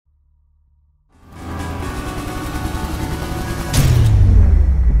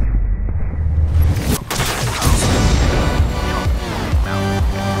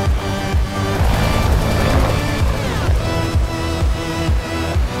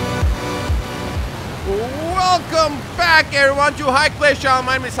Welcome back, everyone, to HikePlays channel.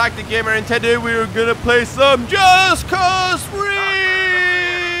 My name is Hike the Gamer, and today we're gonna play some Just Cause 3.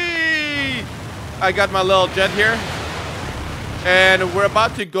 I got my little jet here, and we're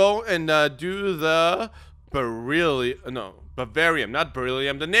about to go and do the Bavarium, not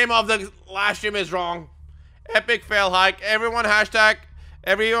Beryllium. The name of the last stream is wrong. Epic fail hike. Everyone hashtag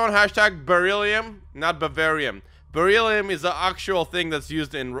Beryllium, not Bavarium. Beryllium is the actual thing that's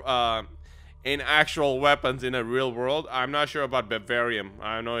used in actual weapons in a real world. I'm not sure about Bavarium.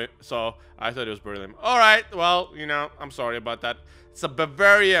 I don't know, so I thought it was Beryllium. All right, well, you know, I'm sorry about that. It's a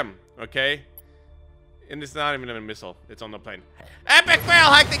Bavarium, okay? And it's not even a missile. It's on the plane. Epic fail,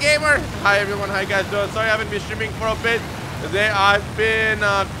 Hike the Gamer. Hi everyone, how you guys doing? Sorry I haven't been streaming for a bit. Today I've been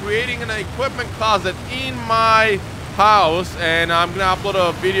creating an equipment closet in my house, and I'm gonna upload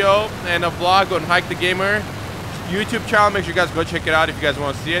a video and a vlog on Hike the Gamer YouTube channel. Make sure you guys go check it out if you guys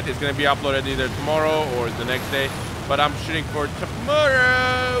want to see it. It's gonna be uploaded either tomorrow or the next day, but I'm shooting for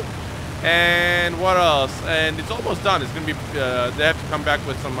tomorrow. And what else? And it's almost done. It's gonna be they have to come back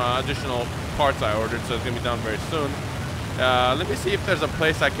with some additional parts I ordered, so it's gonna be done very soon. Let me see if there's a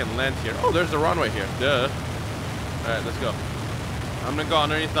place I can land here. Oh, there's a runway here. Duh. All right, let's go. I'm gonna go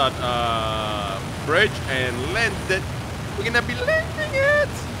underneath that bridge and land it. We're gonna be landing it.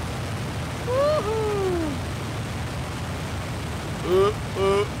 Woohoo! Ooh,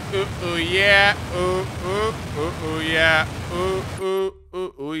 ooh, ooh, ooh, yeah. Ooh, ooh, ooh, ooh, yeah. Ooh, ooh,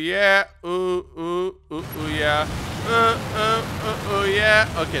 ooh, ooh, yeah. Ooh, ooh, ooh, ooh, yeah. Ooh, ooh, ooh, ooh, yeah.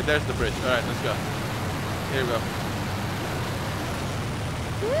 Okay, there's the bridge. All right, let's go. Here we go.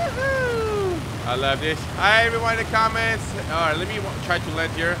 Woohoo! I love this. Hi, everyone in the comments. All right, let me try to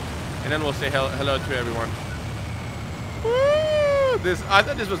land here, and then we'll say hello to everyone. Woo! I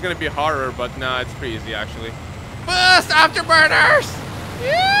thought this was gonna be harder, but nah, it's pretty easy actually. Boost afterburners!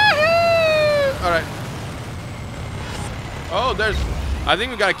 Yahoo! Alright. Oh, I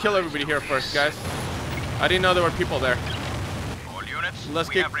think we gotta kill everybody here first, guys. I didn't know there were people there. All units, let's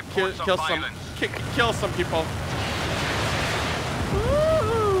kill some people.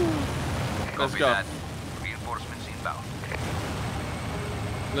 Woo! Let's go. Reinforcements inbound.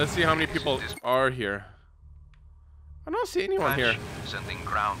 Let's see how many people are here. I don't see anyone here. Sending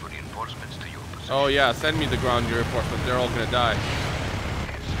ground reinforcements to your position. Oh yeah, send me the ground reinforcements. They're all gonna die.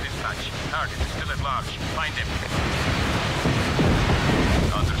 Dispatch. Target is still at large. Find him.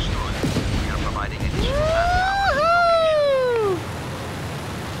 Understood. We are providing additional manpower.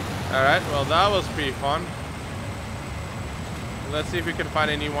 Alright, well that was pretty fun. Let's see if we can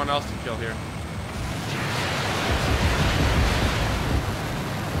find anyone else to kill here.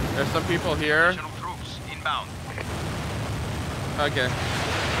 There's some people here. Additional troops inbound. Okay.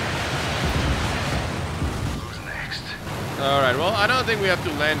 Who's next? Alright, well, I don't think we have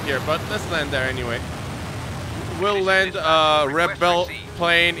to land here, but let's land there anyway. We'll land a rebel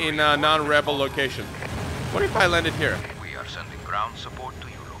plane in a non-rebel location. What if I landed here? We are sending ground support to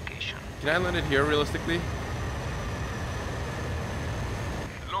your location. Can I land it here realistically?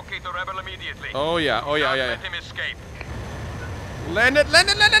 Locate the rebel immediately. Oh yeah, oh yeah, yeah. Let him escape. Land it, land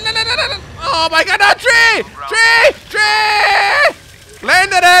it, land it, land it, land it. Oh my god, no, tree! Tree! Tree!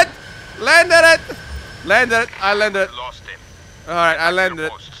 Landed it! Landed it! Landed it, I landed it. Lost him. Alright, I landed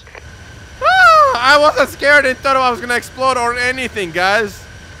it. Oh, I wasn't scared and thought I was gonna explode or anything, guys.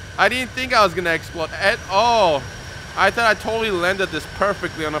 I didn't think I was gonna explode at all. I thought I totally landed this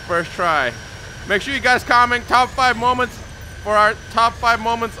perfectly on the first try. Make sure you guys comment top 5 moments for our top 5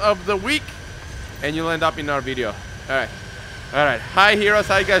 moments of the week, and you'll end up in our video. Alright. Alright, hi heroes,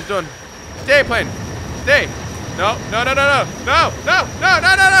 how you guys doing? Stay plane, stay. No, no, no, no, no, no, no, no, no,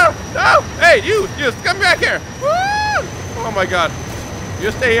 no, no, no. Hey, you come back here. Woo! Oh my god,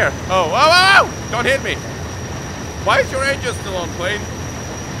 you stay here. Oh, whoa, whoa, whoa. Don't hit me. Why is your engine still on plane?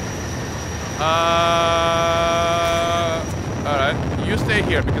 Alright, you stay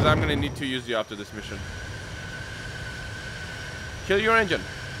here because I'm gonna need to use you after this mission. Kill your engine.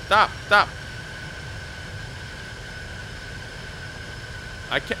 Stop, stop.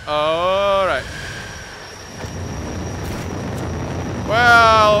 I can't. All right.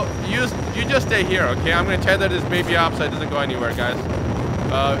 Well, you just stay here, okay? I'm gonna tether this baby up so it doesn't go anywhere, guys.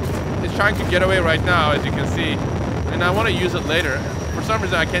 It's trying to get away right now, as you can see, and I want to use it later. For some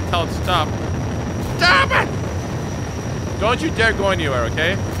reason, I can't tell it to stop. Stop it! Don't you dare go anywhere,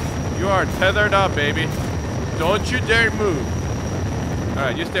 okay? You are tethered up, baby. Don't you dare move. All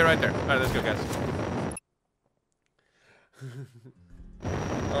right, you stay right there. All right, let's go, guys.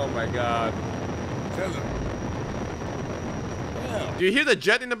 Oh my god. Well, Do you hear the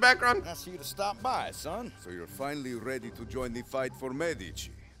jet in the background? asked you to stop by, son. So you're finally ready to join the fight for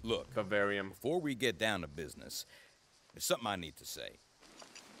Medici. Look, Bavarium. before we get down to business, there's something I need to say.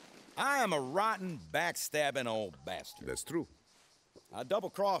 I am a rotten, backstabbing old bastard. That's true. I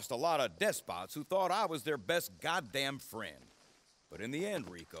double-crossed a lot of despots who thought I was their best goddamn friend. But in the end,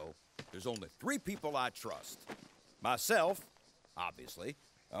 Rico, there's only 3 people I trust. Myself, obviously,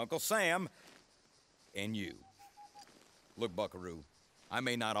 Uncle Sam, and you. Look, Buckaroo, I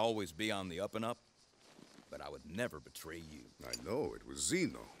may not always be on the up and up, but I would never betray you. I know, it was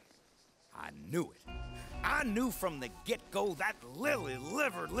Zeno. I knew it. I knew from the get-go that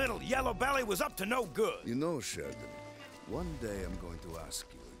lily-livered little yellow belly was up to no good. You know, Sheldon, one day I'm going to ask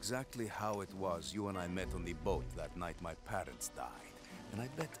you exactly how it was you and I met on the boat that night my parents died. And I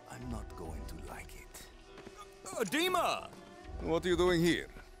bet I'm not going to like it. Dima! What are you doing here?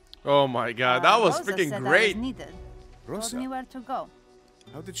 Oh my god, that was Rosa freaking said I great. was needed. Rosa, Told me where to go.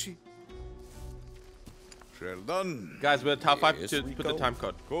 how did she... Sheldon. Guys, with a top 5 Yes, to put the Rico? time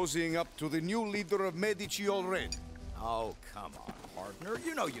code. Cozying up to the new leader of Medici already. Oh, come on, partner.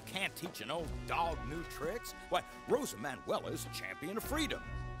 You know you can't teach an old dog new tricks. Why, Rosa Manuela's champion of freedom.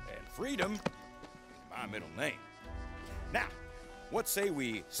 And freedom is my middle name. Now, what say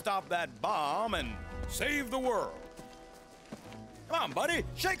we stop that bomb and save the world? Come on, buddy.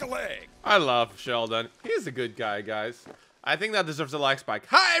 Shake a leg. I love Sheldon. He's a good guy, guys. I think that deserves a like spike.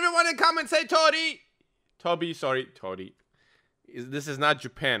 Hi, everyone in comments, say Toby. Toby. This is not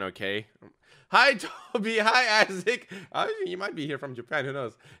Japan, okay? Hi, Toby. Hi, Isaac. You might be here from Japan. Who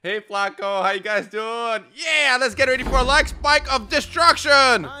knows? Hey, Flacco. How you guys doing? Yeah, let's get ready for a like spike of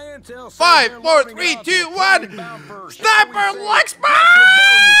destruction. 5, 4, 3, 2, 1. Sniper like spike!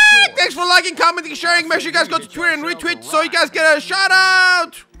 Thanks for liking, commenting, sharing. Make sure you guys go to Twitter and retweet so you guys get a shout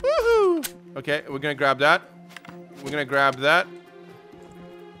out. Woohoo! Okay, we're gonna grab that. We're gonna grab that.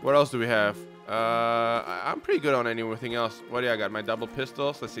 What else do we have? I'm pretty good on anything else. What do I got? My double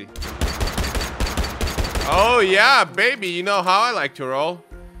pistols. Let's see. Oh yeah, baby. You know how I like to roll.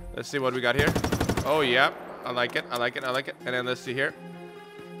 Let's see what we got here. Oh yeah, I like it. And then let's see here.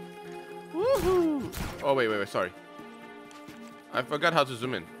 Woohoo! Oh wait. Sorry. I forgot how to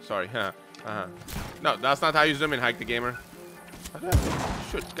zoom in. Sorry. No, that's not how you zoom in, Hike the Gamer.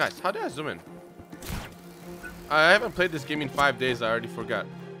 Shoot, guys. How did I zoom in? I haven't played this game in 5 days. I already forgot.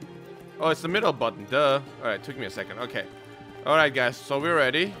 Oh, it's the middle button. Duh. Alright, took me a second. Okay. Alright, guys. So we're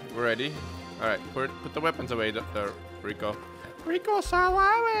ready. Alright, put the weapons away, Rico. Rico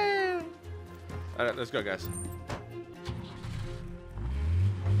Sawawe! Alright, let's go, guys.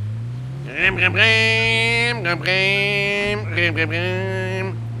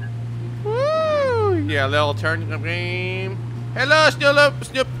 Woo! Yeah, little turn. Hello,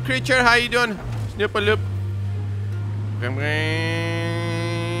 Snoop creature. How you doing? Snoop-a-loop.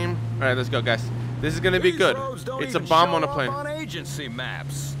 Alright, let's go, guys. This is gonna be good. It's a bomb on a plane. On agency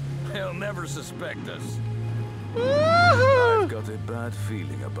maps. They'll never suspect us. I've got a bad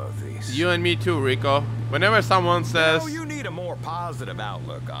feeling about this. You and me too, Rico. Whenever someone says... No, you need a more positive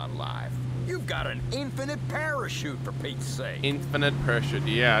outlook on life. You've got an infinite parachute, for Pete's sake. Infinite parachute.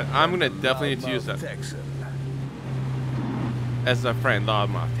 Yeah, I'm gonna definitely need to use that. Texan. As a friend.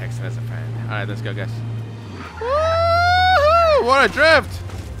 Loudmouth Texan as a friend. Alright, let's go, guys. Woohoo! What a drift!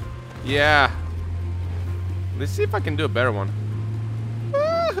 Yeah. Let's see if I can do a better one.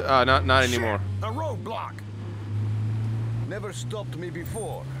 Not anymore. A roadblock. Never stopped me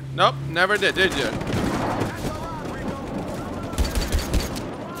before. Nope, never did you?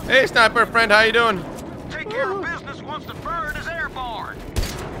 Hey, sniper friend, how you doing? Take care of business once the bird is airborne.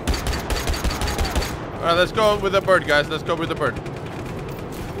 Alright, let's go with the bird, guys. Let's go with the bird.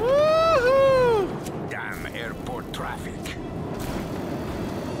 Woohoo! Damn airport traffic.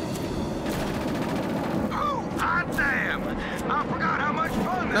 Oh, hot damn! I forgot how much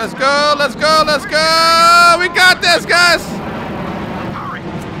fun this Let's go! We got this, guys! Hurry!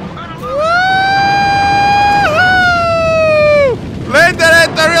 We're gonna lose Woohoo! Landed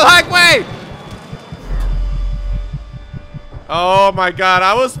at the real highway! Oh my god,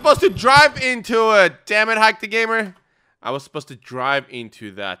 I was supposed to drive into it. Damn it, Hike the Gamer. I was supposed to drive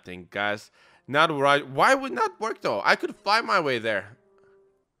into that thing, guys. Not right. Why would not work though? I could fly my way there.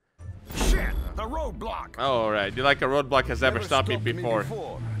 Shit! A roadblock. Oh, alright. You like a roadblock has ever stopped me before.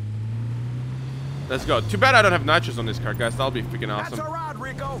 Let's go. Too bad I don't have nitros on this car, guys. That'll be freaking awesome. That's a rod,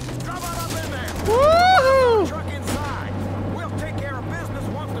 Rico. Drop on up in there. Woohoo! Truck inside. We'll take care of business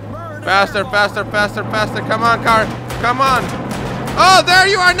once the bird is Faster. airborne. Come on, car. Come on. Oh, there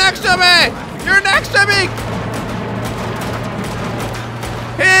you are next to me. You're next to me.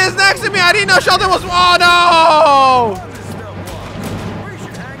 He is next to me. I didn't know Sheldon was. Oh, no. We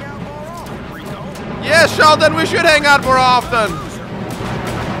should hang out more often, Rico. Yes, Sheldon, we should hang out more often.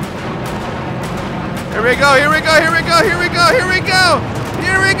 Here we go, here we go, here we go, here we go, here we go!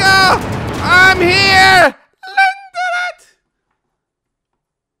 Here we go! I'm here! Let's do it!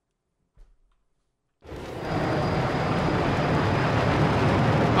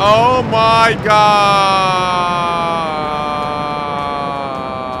 Oh my god!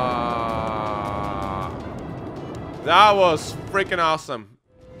 That was freaking awesome.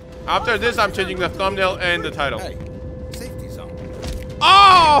 After this, I'm changing the thumbnail and the title. Hey, safety zone.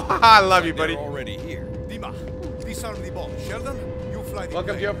 Oh! I love you, buddy. They're already here. Dima, disarm the bomb. Sheldon, you fly the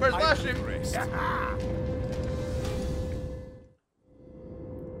Welcome to your first live stream.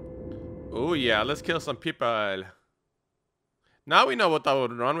 Oh yeah, let's kill some people. Now we know what that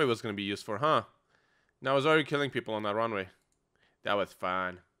runway was going to be used for, huh? Now I was already killing people on that runway. That was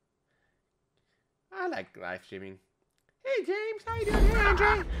fun. I like live streaming. Hey James, how you doing here,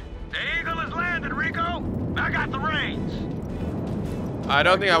 Andre? The Eagle has landed, Rico. I got the reins. I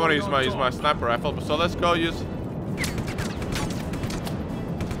don't think I want to use my sniper rifle, so let's go use.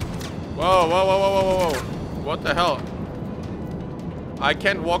 Whoa, whoa, whoa, whoa, whoa, whoa! What the hell? I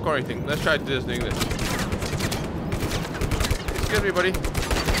can't walk or anything. Let's try this in English. Excuse me, buddy.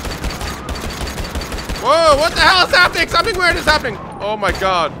 Whoa! What the hell is happening? Something weird is happening. Oh my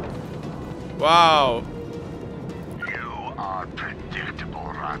god! Wow. You are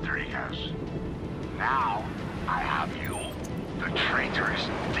predictable, Rodriguez. Now I have you, the traitorous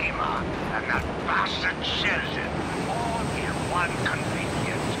Dima, and that bastard Sheldon, all in one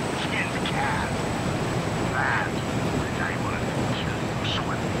convenient skinned cat. That is I will kill you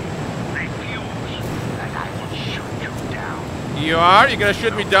swiftly. Refuse, and I will shoot you down. You are? You're gonna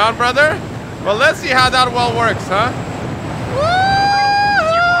shoot me down, brother? Well, let's see how that well works, huh?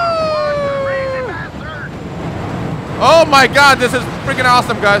 Oh my god, this is freaking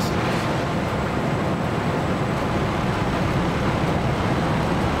awesome, guys.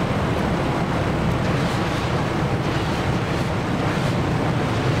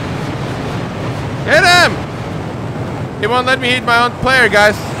 Hit him! He won't let me hit my own player,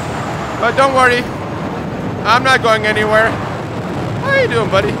 guys. But don't worry. I'm not going anywhere. How you doing,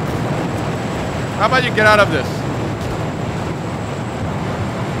 buddy? How about you get out of this?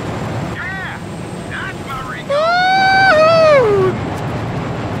 Yeah, that's Maringo.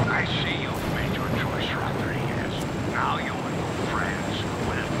 I see you've made your choice, Rodriguez. Now you and your friends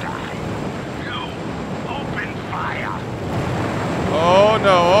will die. You open fire. Oh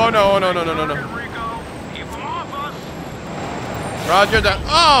no, oh no, oh no, no, no, no, no. Rico, keep them off us. Roger that.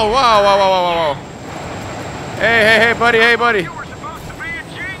 Oh, wow, wow, wow, wow, wow, wow. Hey, hey, hey, buddy, hey, buddy. You were supposed to be a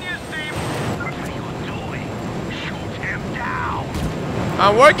genius, Steve. What are you doing? Shoot him down.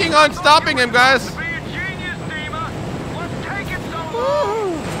 I'm working on stopping him, guys. To be a genius, Dima. What's taking so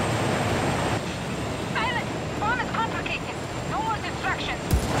long? Pilot, bomb is complicated. No more distractions.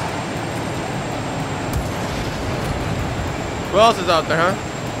 Who else is out there, huh?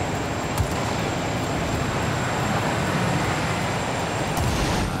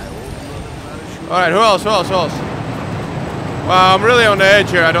 Alright, who else, who else, who else? Wow, I'm really on the edge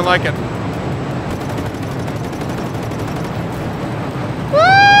here. I don't like it.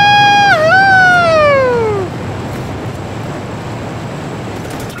 Woo-hoo!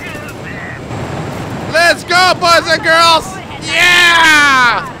 Let's go, boys and girls!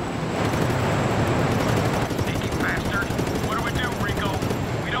 Yeah! Sneaky bastard. What do we do, Rico?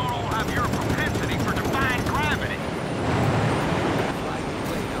 We don't all have your propensity for defying gravity.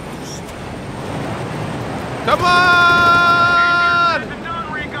 Come on! It's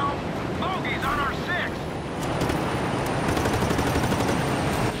done, Rico. Bogey's on our 6.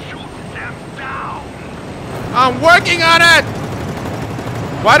 Shoot them down. I'm working on it!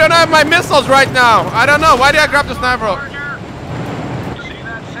 Why don't I have my missiles right now? I don't know. Why did I grab the sniper? Roger. See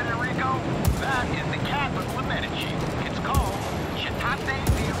that center, Rico? That is the capital of Medici. It's called Città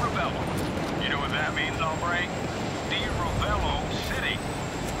di Ravello. You know what that means, hombre? Di Ravello City.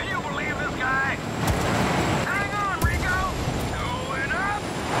 Can you believe this guy? Hang on, Rico. Going up.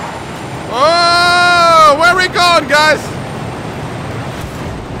 Oh, where are we going, guys?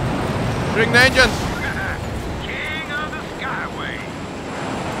 Bring the engines. King of the Skyway.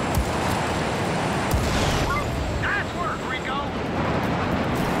 Nice work, Rico.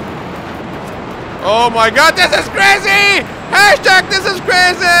 Oh my god, this is crazy! Hashtag this is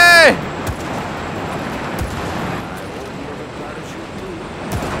crazy!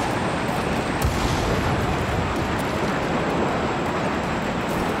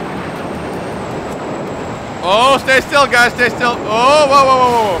 Oh, stay still, guys, stay still. Oh, whoa, whoa,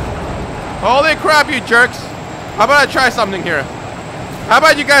 whoa, whoa. Holy crap, you jerks. How about I try something here? How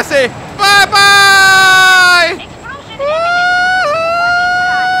about you guys say bye-bye? Explosion imminent.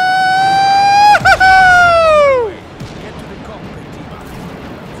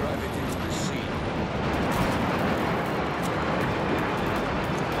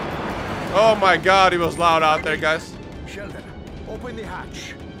 my god, it was loud out there, guys. Sheldon, open the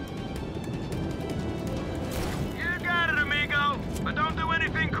hatch. You got it, amigo. But don't do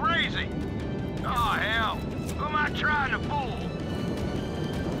anything crazy. Oh, hell. Who am I trying to fool?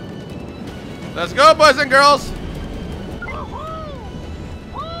 Let's go, boys and girls. Woohoo!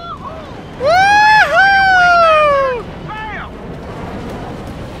 Woohoo! Woohoo! Bam!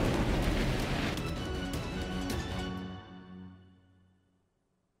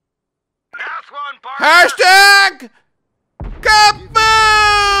 Nice one, partner. Hashtag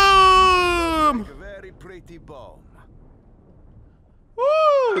kaboom! A very pretty bomb.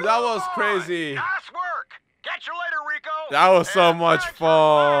 Woo! That was crazy. Nice work. Catch you later, Rico. That was so And much thanks for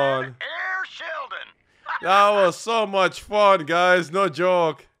flying fun. Air Sheldon. That was so much fun, guys. No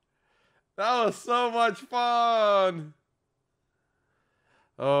joke. That was so much fun.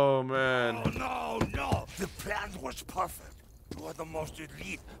 Oh, man. No. The plan was perfect. You are the most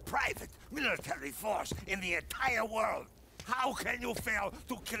elite private military force in the entire world. How can you fail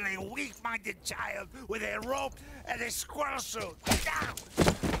to kill a weak-minded child with a rope and a squirrel suit? Now,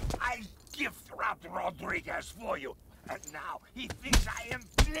 I gift wrapped Rodriguez for you, and now he thinks I am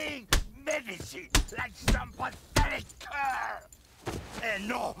playing Medici like some pathetic cur. And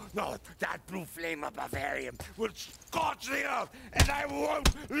no, that blue flame of Bavarium will scorch the earth, and I won't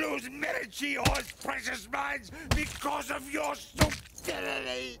lose Medici or his precious mines because of your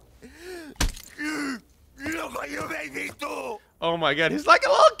stupidity. Look what you made me do! Oh my god, he's like a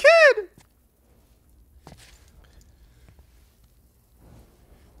little kid!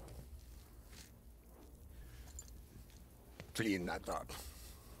 Clean that up.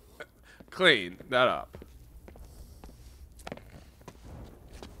 Clean that up.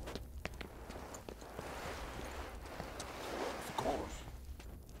 Of course.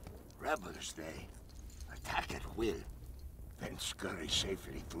 Rebels, they attack at will, then scurry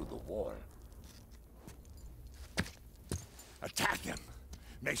safely through the wall. Attack them.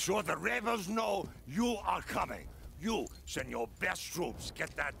 Make sure the rebels know you are coming. You send your best troops.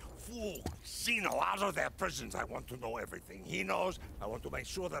 Get that fool Zeno out of their prisons. I want to know everything he knows. I want to make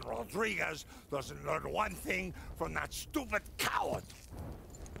sure that Rodriguez doesn't learn one thing from that stupid coward.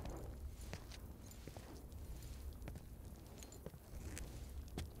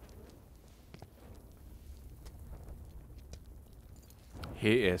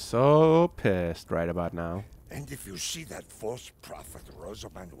 He is so pissed right about now. And if you see that false prophet Rosa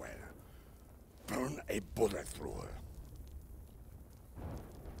Manuel, burn a bullet through her.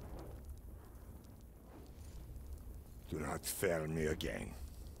 Do not fail me again.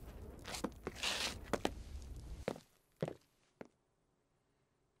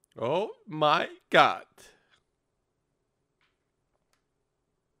 Oh my god.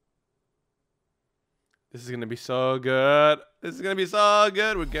 This is gonna be so good. This is gonna be so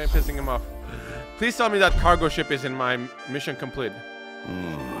good. We're gonna pissing him off. Please tell me that cargo ship is in my mission complete.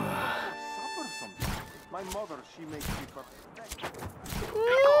 My mother, she makes me Rico,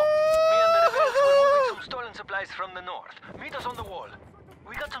 me and the rebels were moving some stolen supplies from the north. Meet us on the wall.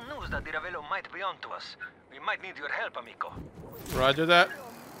 We got some news that the Rebello might be onto us. We might need your help, amico. Roger that.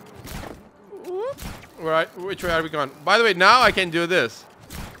 Right, which way are we going? By the way, now I can do this.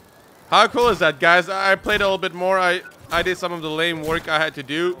 How cool is that, guys? I played a little bit more. I did some of the lame work I had to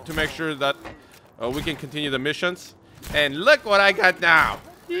do to make sure that we can continue the missions. And look what I got now.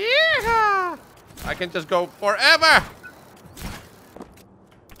 Yeah! I can just go forever.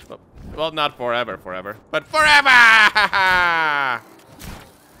 Well, not forever, but forever!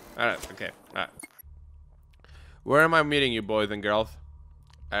 Alright, okay. Alright. Where am I meeting you, boys and girls?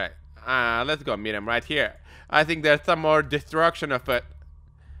 Alright. Let's go meet him right here. I think there's some more destruction of it.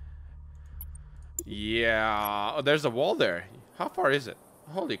 Yeah. Oh, there's a wall there. How far is it?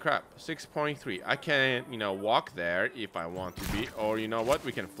 Holy crap. 6.3. I can, walk there if I want to be. Or you know what?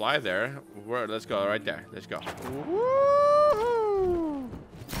 We can fly there. Let's go right there. Let's go.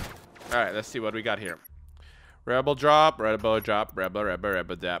 Alright, let's see what we got here. Rebel drop, rebel drop, rebel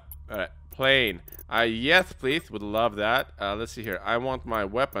drop. Alright, plane. Yes, please. Would love that. Let's see here. I want my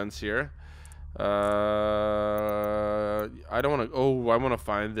weapons here. I don't want to. Oh, I want to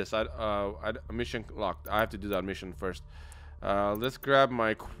find this. Mission locked. I have to do that mission first. Let's grab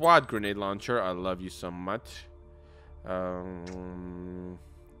my quad grenade launcher. I love you so much.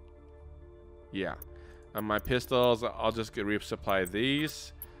 Yeah. And my pistols. I'll just resupply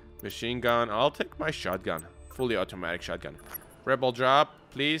these. Machine gun. I'll take my shotgun. Fully automatic shotgun. Rebel drop,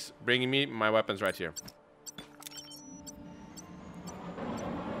 please. Bringing me my weapons right here.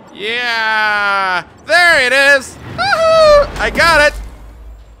 Yeah! There it is! Woohoo! I got it!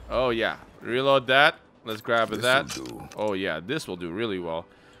 Oh, yeah. Reload that. Let's grab that. Oh, yeah. This will do really well.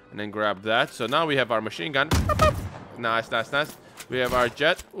 And then grab that. So now we have our machine gun. Nice, nice, nice. We have our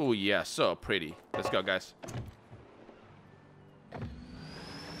jet. Oh, yeah, so pretty. Let's go, guys.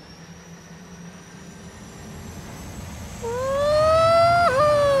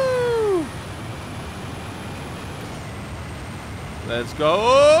 Let's go.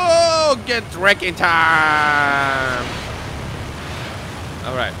 Oh, get wrecking time.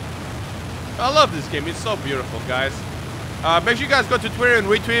 All right. I love this game. It's so beautiful, guys. Make sure you guys go to Twitter and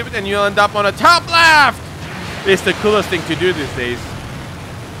retweet it, and you'll end up on the top left. It's the coolest thing to do these days.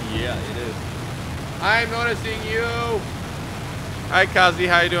 Yeah, it is. I'm noticing you. Hi, Kazi.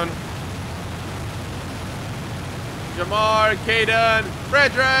 How you doing? Jamar, Kaden,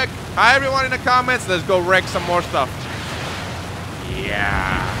 Frederick. Hi, everyone in the comments. Let's go wreck some more stuff.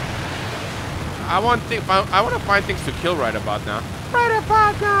 Yeah. I want to find things to kill right about now. Right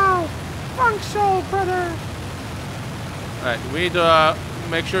about now. Funk soul, brother. Alright, we need to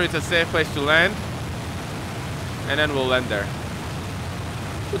make sure it's a safe place to land. And then we'll land there.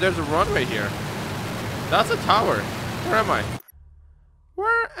 Ooh, there's a runway here. That's a tower. Where am I?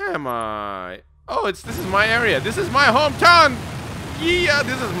 Where am I? Oh, this is my area. This is my hometown. Yeah,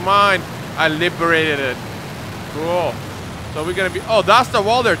 this is mine. I liberated it. Cool. So we're gonna be. Oh, that's the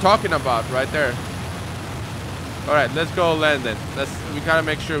wall they're talking about right there. All right, let's go land then. We gotta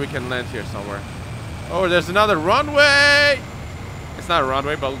make sure we can land here somewhere. Oh, there's another runway. It's not a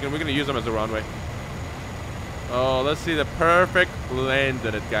runway, but we're gonna use them as a runway. Oh, let's see the perfect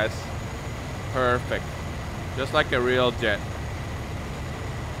landed it, guys. Perfect, just like a real jet.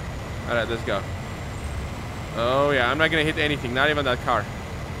 All right, let's go. Oh yeah, I'm not gonna hit anything, not even that car.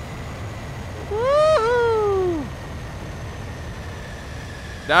 Woohoo!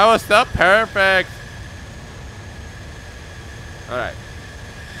 That was the perfect. All right.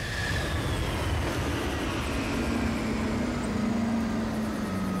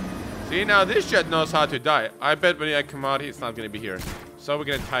 See, now this jet knows how to die. I bet when I come out, it's not gonna be here. So we're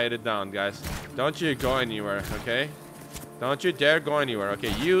gonna tie it down, guys. Don't you go anywhere, okay? Don't you dare go anywhere,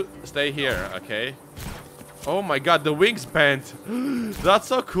 okay? You stay here, okay? Oh my god, the wings bent. That's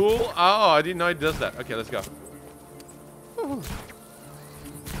so cool. Oh, I didn't know it does that. Okay, let's go. Ooh.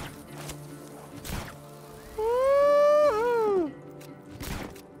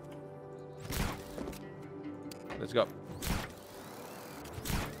 Let's go.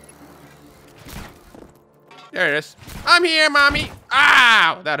 There it is. I'm here, mommy.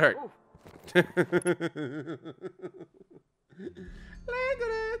 Ow! That hurt.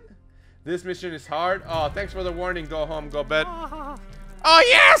 This mission is hard. Oh, thanks for the warning. Go home, go bed. Oh,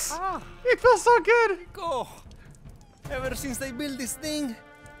 yes! It feels so good. Go. Ever since they built this thing,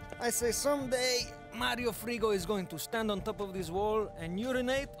 I say someday Mario Frigo is going to stand on top of this wall and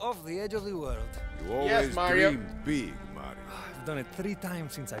urinate off the edge of the world. You always dreamed big, Mario. I've done it 3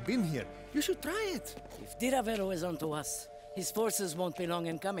 times since I've been here. You should try it. If Tiravero is onto us, his forces won't be long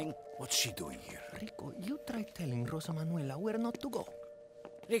in coming. What's she doing here? Rico, you try telling Rosa Manuela where not to go.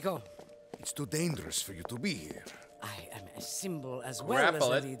 Rico. It's too dangerous for you to be here. I am a symbol as well as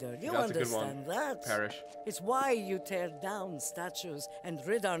a leader. You understand that? Parrish. It's why you tear down statues and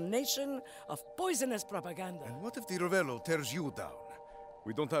rid our nation of poisonous propaganda. And what if the Ravello tears you down?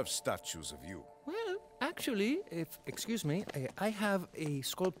 We don't have statues of you. Well, actually, excuse me, I have a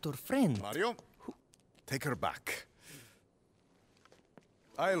sculptor friend. Mario, take her back.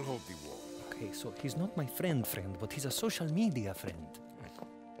 I'll hold the wall. Okay, so he's not my friend, but he's a social media friend.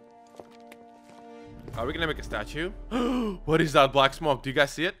 Are we gonna make a statue? What is that black smoke? Do you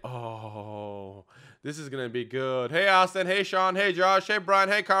guys see it? Oh, this is gonna be good. Hey, Austin. Hey, Sean. Hey, Josh. Hey, Brian.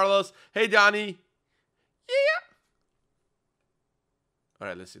 Hey, Carlos. Hey, Donnie. Yeah. All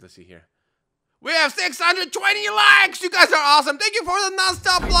right, let's see here. We have 620 likes. You guys are awesome. Thank you for the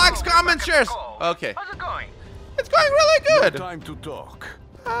non-stop likes, comments, shares. Okay. How's it going? It's going really good. No time to talk.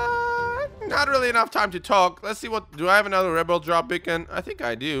 Not really enough time to talk. Let's see what. Do I have another rebel drop beacon? I think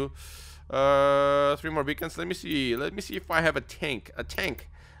I do. 3 more beacons. Let me see. Let me see if I have a tank. A tank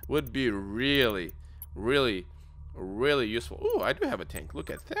would be really, really, really useful. Ooh, I do have a tank. Look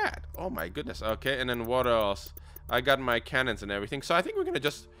at that. Oh my goodness. Okay, and then what else? I got my cannons and everything. So I think we're gonna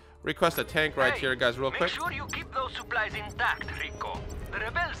just request a tank right here, guys, real quick. Make sure you keep those supplies intact, Rico. The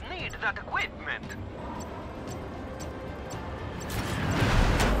rebels need that equipment.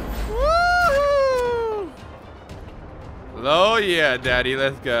 Woohoo! Oh yeah, Daddy.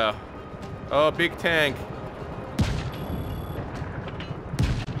 Let's go. Oh, big tank.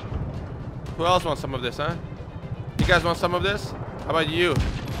 Who else wants some of this, huh? You guys want some of this? How about you?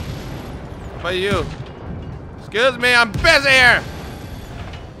 How about you? Excuse me, I'm busy here!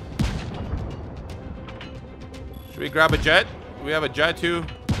 Should we grab a jet? We have a jet too.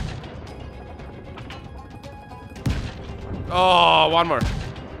 Oh, one more.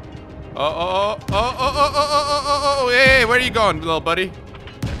 Oh, hey, where are you going, little buddy?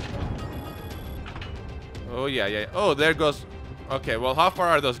 Oh, yeah. Oh, there goes. Okay, well, how far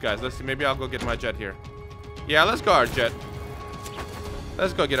are those guys? Let's see. Maybe I'll go get my jet here. Yeah, let's go our jet.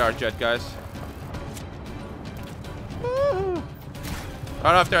 Let's go get our jet, guys. Woo.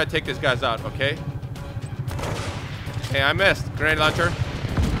 Right after I take these guys out, okay? Hey, I missed. Grenade launcher.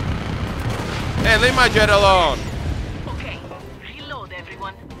 Hey, leave my jet alone. Okay, reload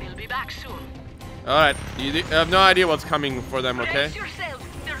everyone. We'll be back soon. Alright, you have no idea what's coming for them, okay? Brace yourselves.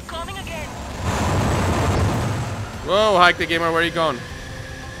 They're coming again. Whoa, Hike the Gamer, where are you going?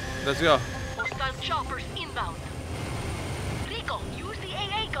 Let's go. Hostile choppers inbound. Rico, use the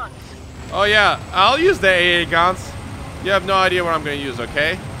AA guns. Oh yeah, I'll use the AA guns. You have no idea what I'm gonna use,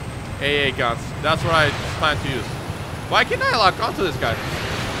 okay? AA guns. That's what I plan to use. Why can't I lock onto this guy?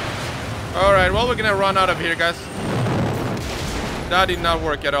 Alright, well, we're gonna run out of here, guys. That did not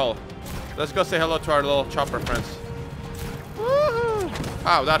work at all. Let's go say hello to our little chopper friends. Woohoo!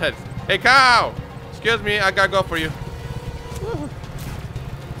 Ow, that hit. Hey, cow! Excuse me, I gotta go for you. Woohoo.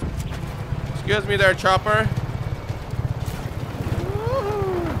 Excuse me there, chopper.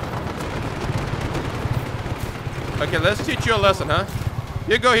 Woohoo. Okay, let's teach you a lesson, huh?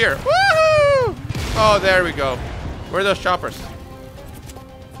 You go here. Woohoo! Oh, there we go. Where are those choppers?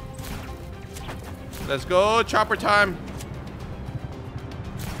 Let's go, chopper time.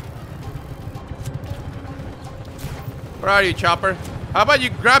 Where are you, chopper? How about you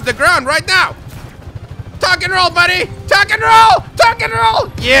grab the ground right now? Tuck and roll, buddy! Tuck and roll! Tuck and roll!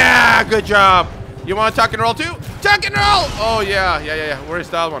 Yeah, good job. You want to tuck and roll too? Tuck and roll! Oh, yeah. Where's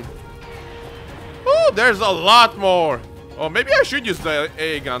that one? Oh, there's a lot more. Oh, maybe I should use the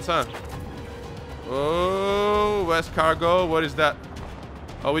AA guns, huh? Oh, West Cargo. What is that?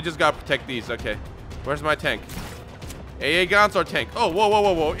 Oh, we just gotta protect these. Okay. Where's my tank? AA guns or tank? Oh,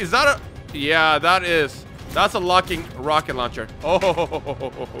 whoa. Is that a... Yeah, that is... That's a locking rocket launcher.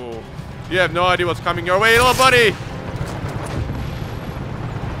 Oh, you have no idea what's coming your way, little buddy.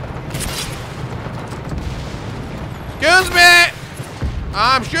 Excuse me.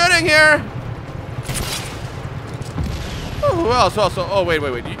 I'm shooting here. Oh, who else? Also, oh, wait.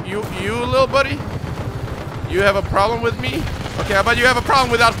 You little buddy? You have a problem with me? Okay, how about you have a problem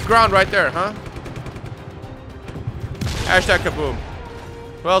with that ground right there, huh? Hashtag kaboom.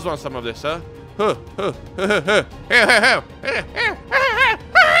 Who else wants some of this, huh?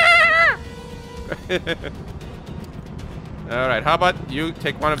 Alright, how about you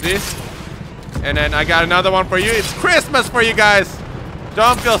take one of these? And then I got another one for you. It's Christmas for you guys.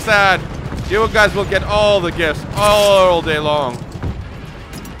 Don't feel sad. You guys will get all the gifts all day long.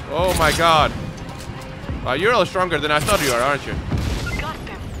 Oh my god. Wow, you're a little stronger than I thought you are, aren't you? Got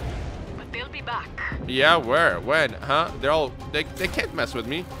them, but they'll be back. Yeah, where? When? Huh? They can't mess with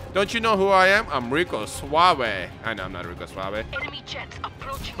me. Don't you know who I am? I'm Rico Suave. I know I'm not Rico Suave. Enemy jets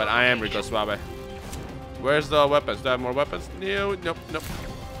approaching. But I am Rico Suave. Where's the weapons? Do I have more weapons? No, nope.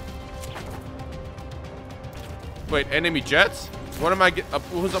 Wait, enemy jets? What am I get up?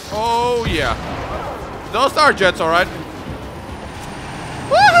 Who's up? Oh yeah. Those are jets, alright.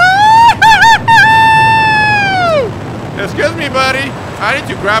 Excuse me, buddy. I need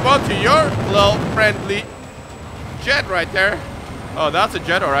to grab onto your little friendly jet right there. Oh, that's a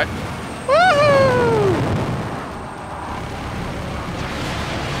jet, alright. Woohoo!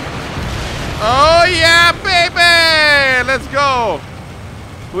 Oh yeah, baby! Let's go.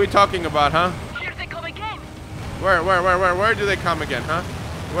 Who are we talking about, huh? Here they come again. Where do they come again, huh?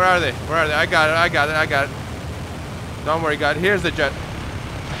 Where are they? I got it. Don't worry, God. Here's the jet.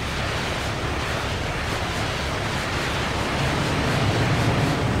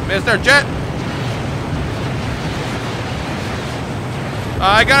 Mr. Jet.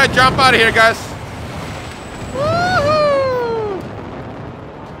 I gotta jump out of here, guys. Woohoo!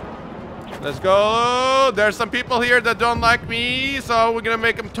 Let's go. There's some people here that don't like me, so we're gonna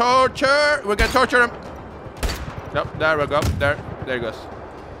make them torture. We're gonna torture them. Nope, there we go. There he goes.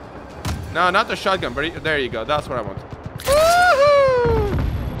 No, not the shotgun, but there you go. That's what I want. Woohoo!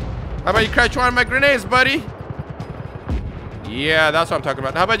 How about you catch one of my grenades, buddy? Yeah, that's what I'm talking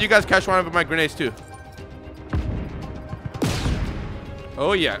about. How about you guys catch one of my grenades too?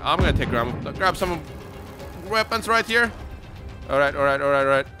 Oh yeah, I'm gonna grab some weapons right here. All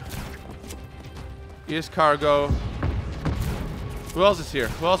right. Here's cargo. Who else is here?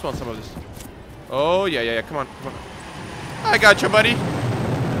 Who else wants some of this? Oh yeah. Come on. I got you, buddy.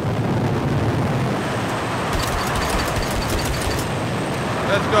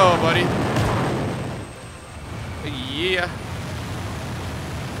 Let's go, buddy. Yeah.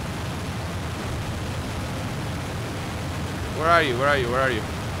 Where are you? Where are you? Where are you?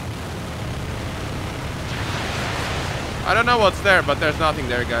 I don't know what's there, but there's nothing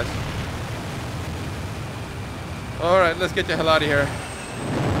there, guys. Alright, let's get the hell out of here.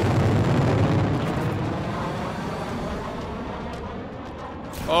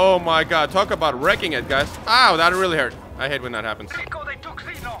 Oh my god, talk about wrecking it, guys. Ow, that really hurt. I hate when that happens. Rico, they took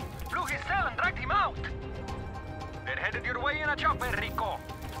Zeno, blew his cell and dragged him out. They're headed your way in a chopper, Rico.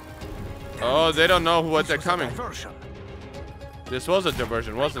 Oh, they don't know what they're coming. This was a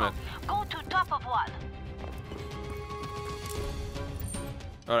diversion, wasn't it? Go to top of one.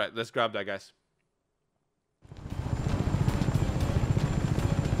 Alright, let's grab that, guys.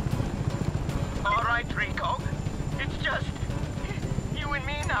 Alright, Rico. It's just you and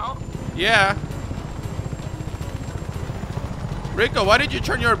me now. Yeah. Rico, why did you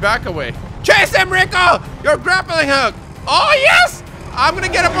turn your back away? Chase him, Rico! Your grappling hook! Oh, yes! I'm gonna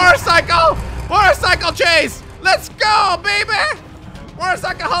get a motorcycle! Motorcycle chase! Let's go, baby!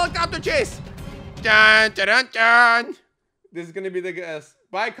 Motorcycle helicopter chase! Dun, dun, dun, dun. This is gonna be the guess.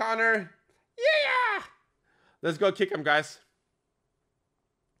 Bye, Connor. Yeah! Let's go kick him, guys.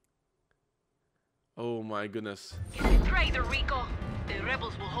 Oh my goodness. It's a traitor, Rico. The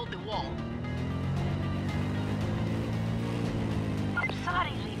rebels will hold the wall. I'm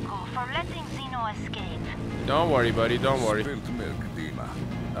sorry, Rico, for letting Zeno escape. Don't worry, buddy. Don't worry. Spilt milk, Dima.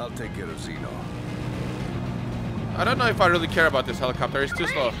 I'll take care of Zeno. I don't know if I really care about this helicopter. It's too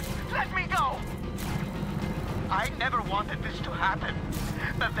slow. Let me go. I never wanted this to happen.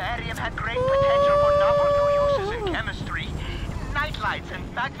 Bavarium had great potential for novel new uses in chemistry. Nightlights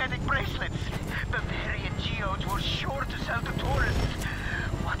and magnetic bracelets. Bavarian geodes were sure to sell to tourists.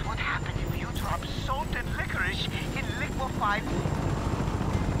 What would happen if you dropped salted licorice in liquefied...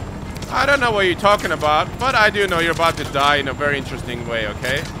 I don't know what you're talking about, but I do know you're about to die in a very interesting way,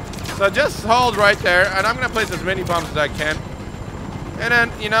 okay? So just hold right there, and I'm gonna place as many bombs as I can. And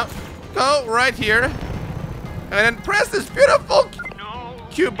then, you know, go right here. And then press this beautiful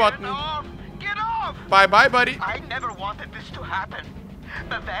Q button. Get off! Bye-bye, buddy. I never wanted this to happen.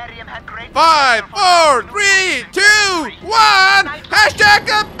 Bavarium had great... 5, 4, 3, 2, 1! Hashtag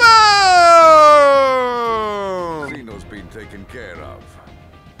kaboom! Zeno's been taken care of.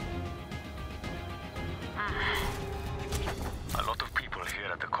 A lot of people here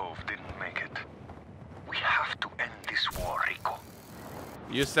at the Cove didn't make it. We have to end this war, Rico.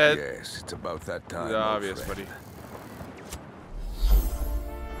 You said... Yes, it's about that time. The obvious, buddy.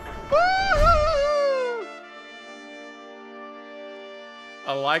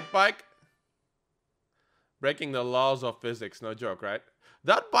 A like bike? Breaking the laws of physics, no joke, right?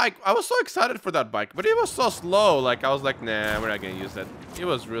 That bike, I was so excited for that bike, but it was so slow. Like, I was like, nah, we're not gonna use that. It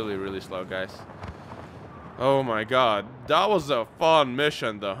was really, really slow, guys. Oh my god. That was a fun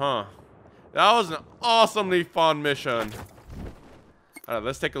mission, though, huh? That was an awesomely fun mission. Alright,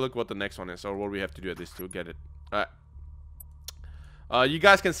 let's take a look what the next one is, or what we have to do at least to get it. Alright. You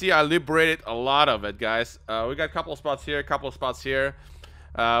guys can see I liberated a lot of it, guys. We got a couple of spots here, a couple of spots here.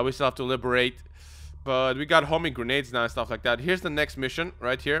 We still have to liberate. But we got homing grenades now and stuff like that. Here's the next mission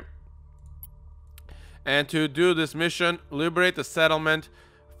right here. And to do this mission, liberate the settlement.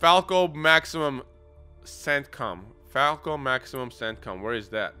 Falco Maximum Centcom. Falco Maximum Centcom. Where is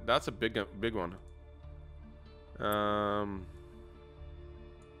that? That's a big one.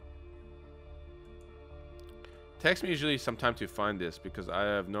 Takes me usually some time to find this because I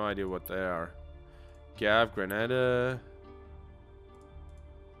have no idea what they are. Gav, Grenada.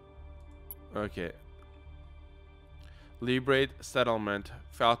 Okay. Liberate settlement.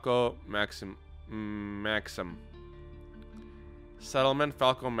 Falco Maxim. Settlement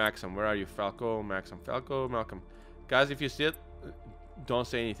Falco Maxim. Where are you? Falco Maxim. Falco Malcolm. Guys, if you see it, don't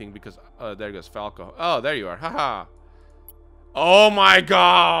say anything because there goes Falco. Oh, there you are. Haha. Oh my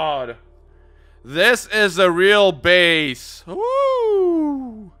god. This is a real base.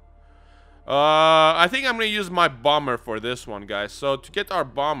 Woo! I think I'm gonna use my bomber for this one, guys. So to get our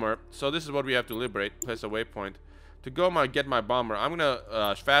bomber, so this is what we have to liberate. Place a waypoint. To go get my bomber, I'm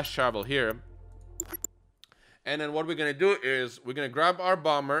gonna fast travel here. And then what we're gonna do is we're gonna grab our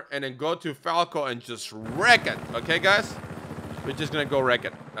bomber and then go to Falco and just wreck it. Okay, guys? We're just gonna go wreck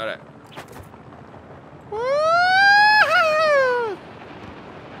it. All right.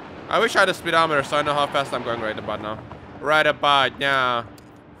 I wish I had a speedometer so I know how fast I'm going right about now. Right about now.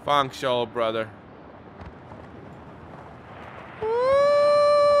 Functional, brother.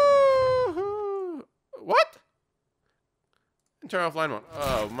 What? Turn off line mode.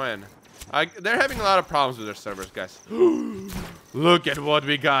 Oh, man. They're having a lot of problems with their servers, guys. Look at what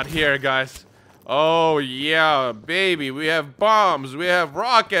we got here, guys. Oh, yeah, baby. We have bombs. We have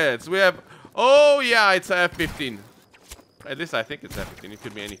rockets. We have... Oh, yeah, it's a F-15. At least I think it's F-15. It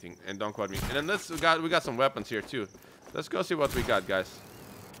could be anything. And don't quote me. And then we got some weapons here too. Let's go see what we got, guys.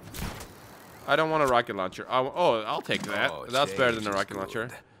 I don't want a rocket launcher. Oh, I'll take that. Oh, that's better than a change is rocket launcher.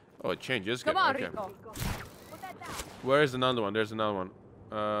 good. Oh, it changes. Come Good. on, Okay. Rico. Where is another one? There's another one.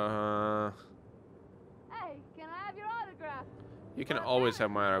 Hey, can I have your autograph? You can always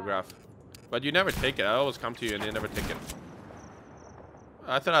have my autograph. But you never take it. I always come to you and you never take it.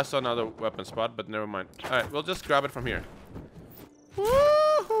 I thought I saw another weapon spot, but never mind. Alright, we'll just grab it from here.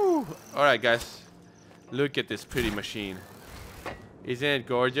 Woohoo! Alright, guys. Look at this pretty machine. Isn't it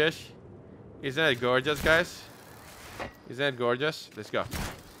gorgeous? Isn't it gorgeous, guys? Isn't it gorgeous? Let's go.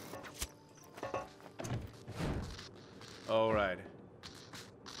 Alright.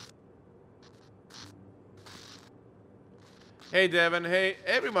 Hey Devin, hey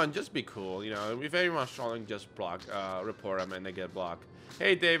everyone, just be cool, you know. If everyone's trolling, just block, report them and they get blocked.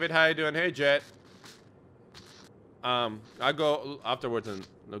 Hey David, how you doing? Hey Jet. I'll go afterwards and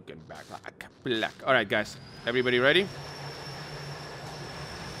looking back like black. All right, guys, everybody ready?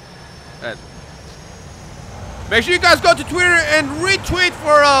 Make sure you guys go to Twitter and retweet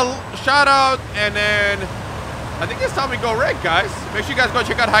for a shout out, and then I think it's time we go red, guys. Make sure you guys go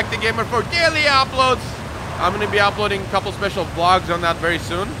check out Hike the Gamer for daily uploads. I'm gonna be uploading a couple special vlogs on that very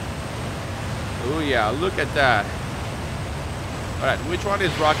soon. Oh yeah, look at that. All right, which one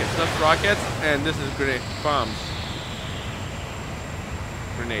is rockets? That's rockets, and this is grenade bombs.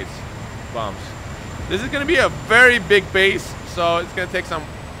 Grenades, bombs. This is gonna be a very big base, so it's gonna take some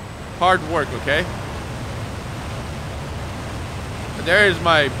hard work. Okay. There is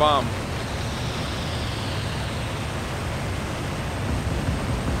my bomb.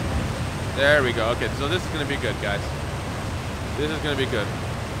 There we go. Okay, so this is gonna be good, guys. This is gonna be good.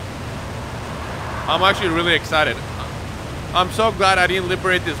 I'm actually really excited. I'm so glad I didn't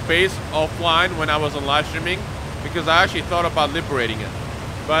liberate this base offline when I was on live streaming, because I actually thought about liberating it.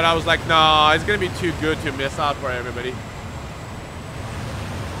 But I was like, nah, it's gonna be too good to miss out for everybody.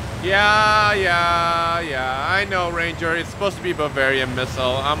 Yeah, I know, Ranger. It's supposed to be Bavarium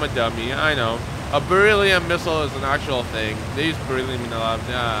missile. I'm a dummy, I know. A Beryllium missile is an actual thing. They use Beryllium in a lot of...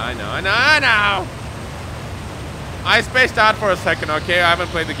 I know. I spaced out for a second, okay? I haven't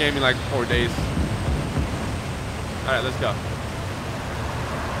played the game in like 4 days. Alright, let's go.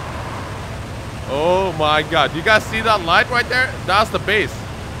 Oh my god. You guys see that light right there? That's the base.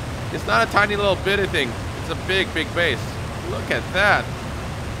 It's not a tiny little bitty thing. It's a big, big base. Look at that.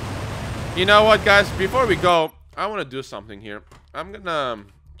 You know what, guys? Before we go, I want to do something here. I'm gonna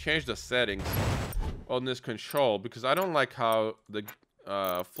change the settings on this control, because I don't like how the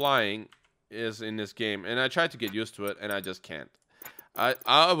flying is in this game, and I tried to get used to it and I just can't.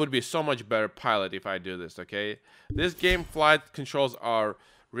 I would be so much better pilot if I do this. Okay, this game flight controls are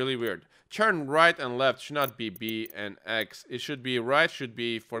really weird. Turn right and left should not be B and X. It should be right, should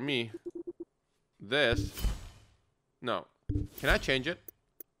be, for me, this. No, can I change it?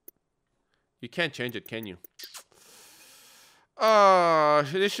 You can't change it, can you?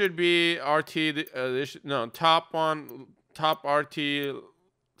 This should be RT. No, top one, top RT,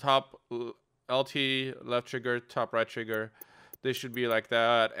 top LT, left trigger, top right trigger. This should be like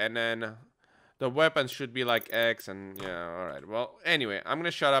that, and then the weapons should be like X, and yeah, all right. Well, anyway, I'm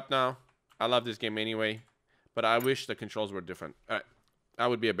gonna shut up now. I love this game anyway, but I wish the controls were different. All right, I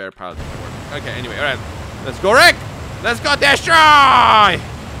would be a better pilot if it worked. Okay, anyway, all right, let's go, Rick. Let's go destroy.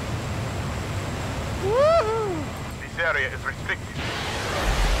 Woohoo! This area is restricted.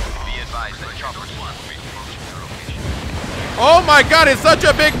 Be advised that choppers want to reach your location. Oh my god, it's such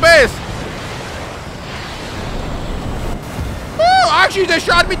a big base! Woo! Actually, they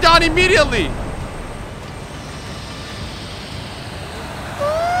shot me down immediately!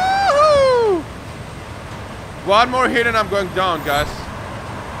 Woo-hoo! One more hit and I'm going down, guys.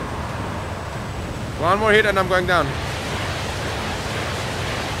 One more hit and I'm going down.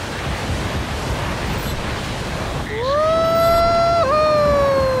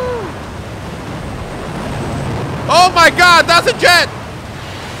 Oh my god, that's a jet!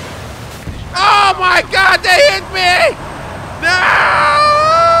 Oh my god, they hit me! No!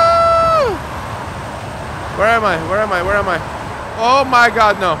 Where am I? Where am I? Where am I? Oh my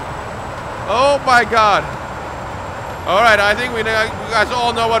god, no. Oh my god. Alright, I think we guys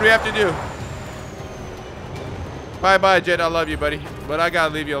all know what we have to do. Bye-bye, Jet. I love you, buddy. But I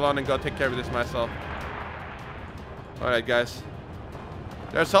gotta leave you alone and go take care of this myself. Alright, guys.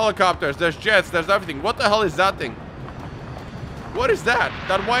 There's helicopters, there's jets, there's everything. What the hell is that thing? What is that?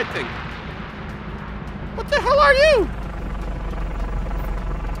 That white thing? What the hell are you?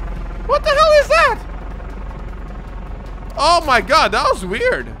 What the hell is that? Oh my god, that was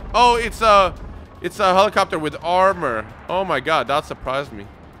weird. Oh, it's It's a helicopter with armor. Oh my god, that surprised me.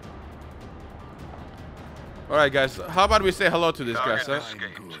 Alright guys, how about we say hello to these guys, huh?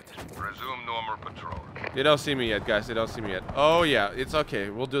 Resume normal patrol. They don't see me yet, guys. They don't see me yet. Oh yeah, it's okay.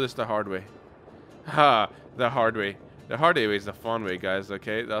 We'll do this the hard way. Ha, the hard way. The hard way is the fun way, guys,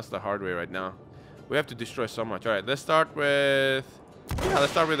 okay? That's the hard way right now. We have to destroy so much. Alright, let's start with... Yeah,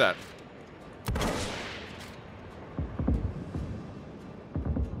 let's start with that.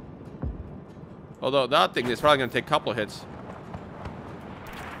 Although that thing is probably going to take a couple of hits.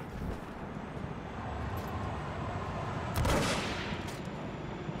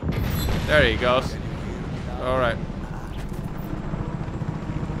 There he goes. Alright.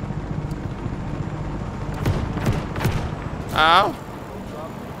 Ow.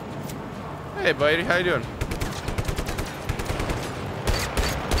 Hey buddy, how you doing?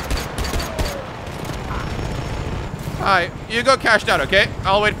 Hi, you go cash out, okay?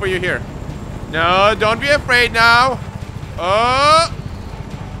 I'll wait for you here. No, don't be afraid now. Oh.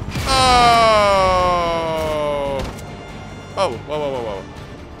 Oh. Oh, whoa, whoa, whoa, whoa.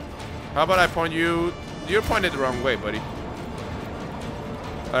 How about I point you? You're pointed the wrong way, buddy.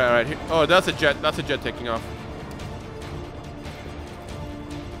 All right. Oh, that's a jet. That's a jet taking off.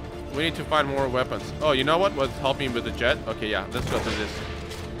 We need to find more weapons. Oh, you know what? What's helping with the jet? Okay, yeah. Let's go through this.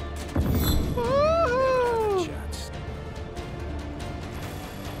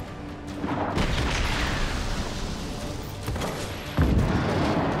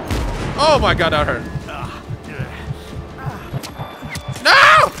 Oh my god, that hurt.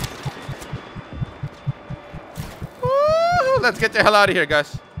 No! Woo! Let's get the hell out of here,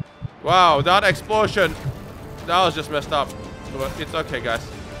 guys. Wow, that explosion. That was just messed up. But it's okay, guys.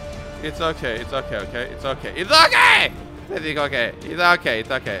 It's okay. It's okay, okay? It's okay. It's okay! It's okay. It's okay.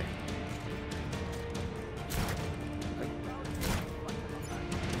 It's okay.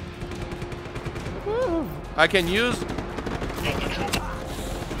 Woo. I can use...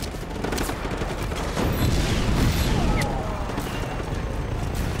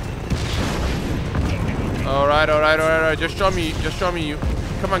 Alright, alright, alright. Just show me you.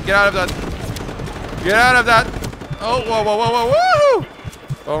 Come on, get out of that. Get out of that. Oh, whoa, whoa, whoa, whoa, woo!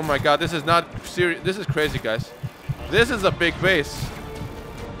 Oh my god, this is not serious. This is crazy, guys. This is a big base.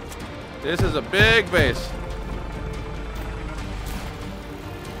 This is a big base.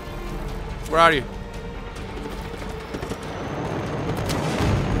 Where are you?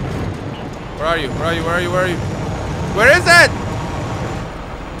 Where are you? Where are you? Where are you? Where are you? Where is it?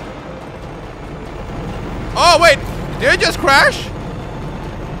 Oh, wait. Did it just crash?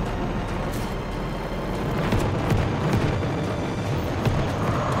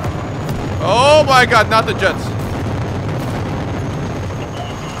 Oh my god, not the jets.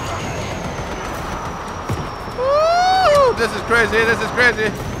 Woo! This is crazy. This is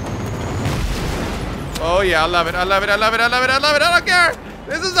crazy. Oh yeah, I love it. I love it. I love it. I love it. I love it. I don't care.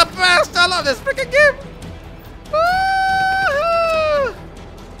 This is the best. I love this freaking game. Woo!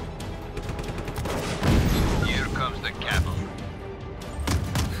 The capital.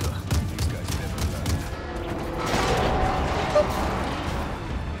 These guys never learn.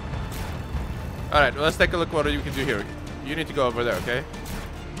 Alright, well, let's take a look what you can do here. You need to go over there, okay?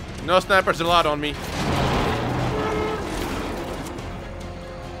 No snipers allowed on me.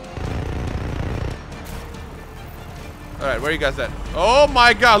 Alright, where are you guys at? Oh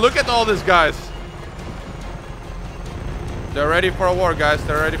my god, look at all these guys. They're ready for a war, guys.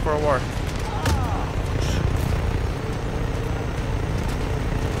 They're ready for a war.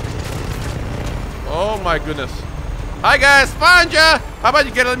 Oh my goodness. Hi guys, found ya! How about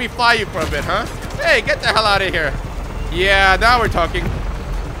you let me fly you for a bit, huh? Hey, get the hell out of here. Yeah, now we're talking.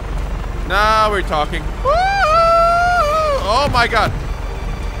 Now we're talking. Woo! Oh my god.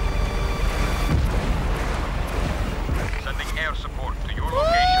 Sending air support to your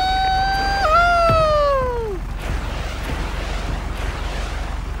location.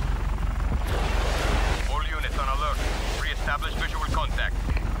 All units on alert. Re-establish visual contact.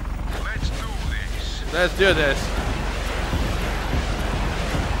 Let's do this. Let's do this.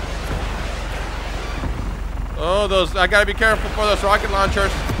 Oh, those, I gotta be careful for those rocket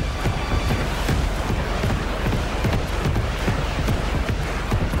launchers.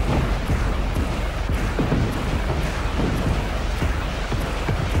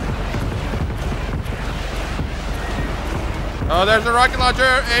 Oh, there's a rocket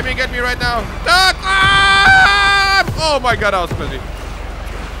launcher aiming at me right now. Ah! Oh my god, I was busy.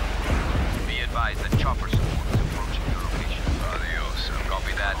 Be advised that chopper support is approaching your location. Adios.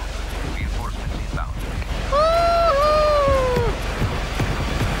 Copy that. Reinforcements inbound.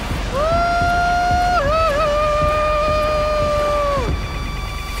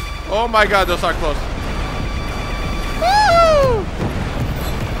 Oh my god, those are close. Woo!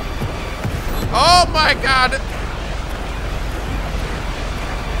 Oh my god.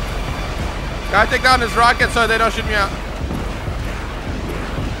 Gotta take down this rocket so they don't shoot me out.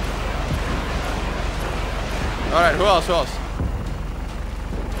 Alright, who else? Who else?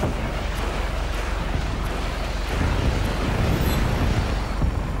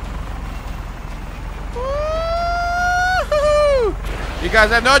 You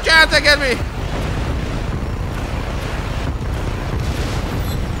guys have no chance against me.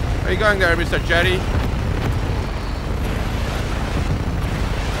 Where are you going there, Mr. Jetty?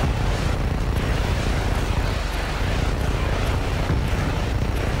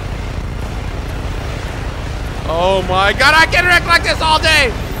 Oh my god, I can wreck like this all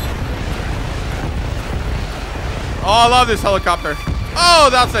day! Oh, I love this helicopter. Oh,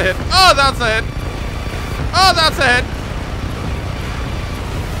 that's a hit. Oh, that's a hit. Oh, that's a hit.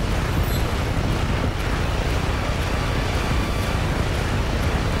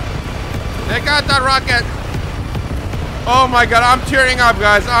 They got that rocket. Oh my god, I'm tearing up,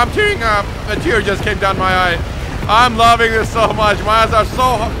 guys. I'm tearing up. A tear just came down my eye. I'm loving this so much. My eyes are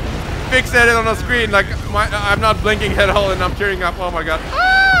so fixated on the screen. Like, I'm not blinking at all and I'm tearing up. Oh my god.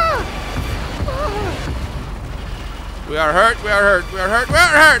 Ah! Ah! We are hurt. We are hurt. We are hurt. We are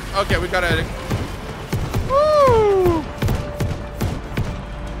hurt. Okay, we got it. Woo!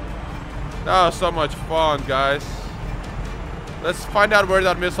 That was so much fun, guys. Let's find out where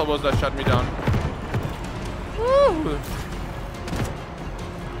that missile was that shut me down. Woo!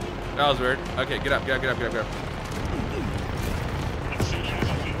 That was weird. Okay, get up, get up, get up, get up, get up.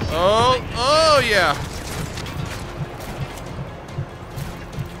 Oh, oh yeah.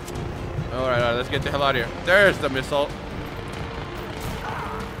 Alright, let's get the hell out of here. There's the missile.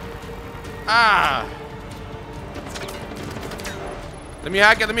 Ah! Let me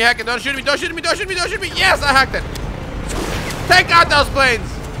hack it, let me hack it. Don't shoot me, don't shoot me, don't shoot me, don't shoot me. Yes, I hacked it. Take out those planes!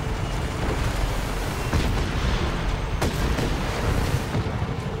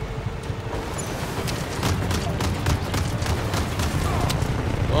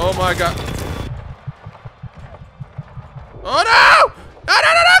 Oh my god. Oh no! No, no,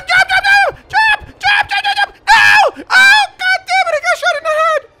 no, no! Jump, jump, jump! Jump! Jump, jump, jump, jump! No! Oh, god damn it! I got shot in the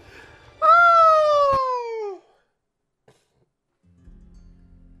head! Oh!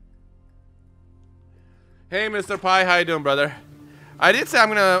 Hey, Mr. Pie, how you doing, brother? I did say I'm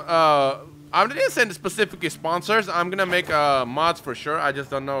gonna, I didn't send specifically sponsors. I'm gonna make mods for sure. I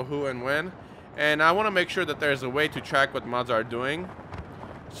just don't know who and when. And I want to make sure that there's a way to track what mods are doing.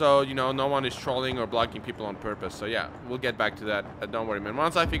 So, you know, no one is trolling or blocking people on purpose. So, yeah, we'll get back to that. Don't worry, man.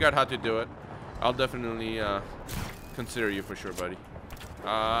 Once I figure out how to do it, I'll definitely consider you for sure, buddy.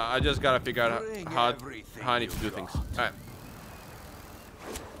 I just gotta figure out how I need to do things. Alright.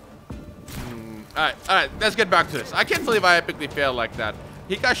 Alright, let's get back to this. I can't believe I epically failed like that.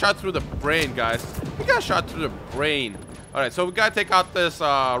 He got shot through the brain, guys. He got shot through the brain. Alright, so we gotta take out this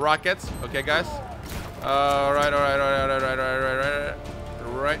rockets. Okay, guys. Alright.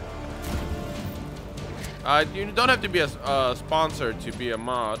 You don't have to be a sponsor to be a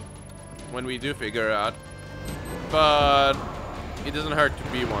mod when we do figure it out. But it doesn't hurt to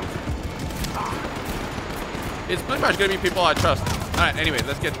be one. It's pretty much gonna be people I trust. Alright, anyway,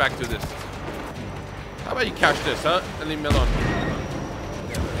 let's get back to this. How about you catch this, huh? And leave me alone.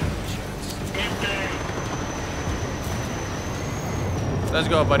 Let's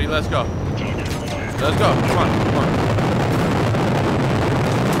go, buddy. Let's go. Let's go. Come on. Come on.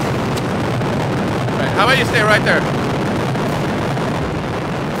 Alright, how about you stay right there?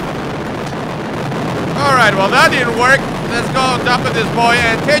 Alright, well that didn't work. Let's go on top of this boy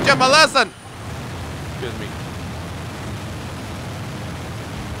and teach him a lesson. Excuse me.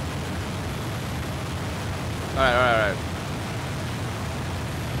 Alright.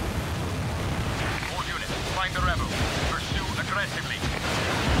 All units, find the rebel. Pursue aggressively.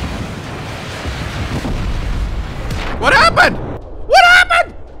 What happened? What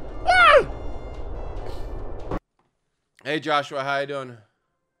happened? Ah! Hey Joshua, how you doing?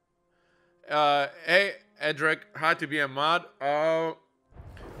 Hey Edric, how to be a mod?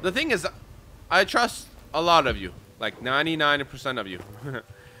 The thing is, I trust a lot of you, like 99% of you.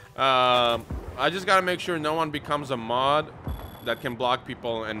 I just gotta make sure no one becomes a mod that can block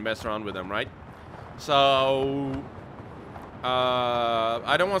people and mess around with them, right? So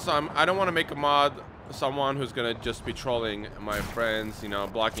I don't want to make a mod someone who's gonna just be trolling my friends, you know,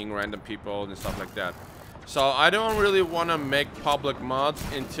 blocking random people and stuff like that. So I don't really want to make public mods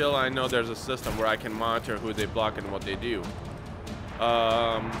until I know there's a system where I can monitor who they block and what they do.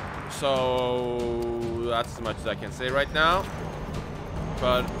 So that's as much as I can say right now.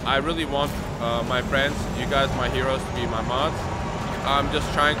 but I really want my friends, you guys, my heroes, to be my mods. I'm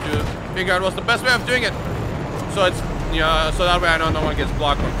just trying to figure out what's the best way of doing it. So it's, you know, so that way I know no one gets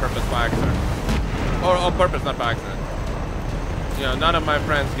blocked on purpose by accident. Or on purpose, not by accident. You know, none of my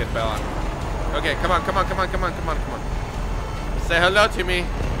friends get blocked. Okay, come on, come on, come on, come on, come on, come on. Say hello to me.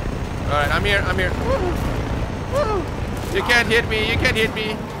 Alright, I'm here, I'm here. Woo! Woo! You can't hit me, you can't hit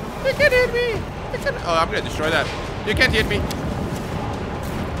me. You can't hit me. You can't... Oh, I'm gonna destroy that. You can't hit me. You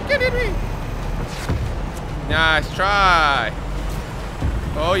can't hit me. Nice try.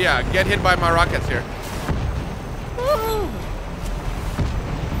 Oh yeah, get hit by my rockets here.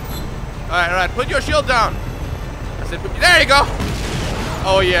 Alright, put your shield down. I said, there you go.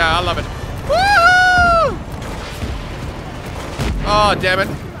 Oh yeah, I love it. Woo! Oh, damn it.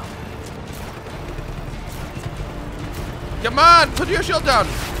 Come on, put your shield down.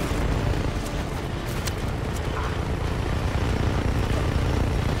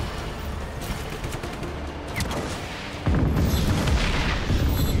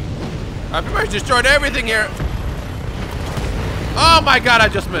 I pretty much destroyed everything here. Oh my god, I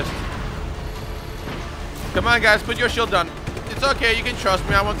just missed. Come on, guys, put your shield down. It's okay, you can trust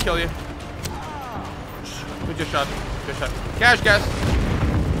me, I won't kill you. Put your shot. Good shot. Cash, guys.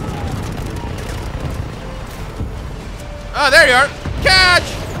 Oh, there you are. Catch!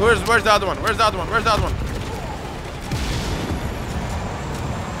 Where's the other one? Where's the other one? Where's the other one?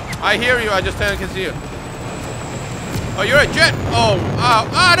 I hear you, I just can't see you. Oh, you're a jet. Oh, oh,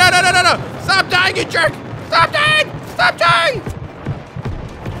 oh, no, no, no, no, no. Stop dying, you jerk. Stop dying. Stop dying.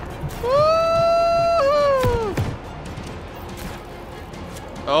 Woo!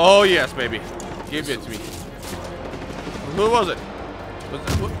 Oh, yes, baby. Give it to me. Who was it? Was it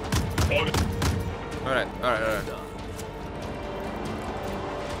what? Alright, alright, alright.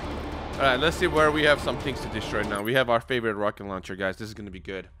 Alright, let's see where we have some things to destroy now. We have our favorite rocket launcher, guys. This is going to be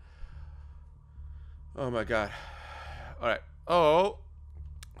good. Oh, my God. Alright. Oh.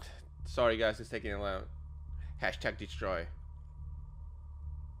 Sorry, guys. It's taking a while. Hashtag destroy.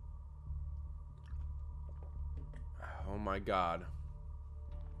 Oh, my God.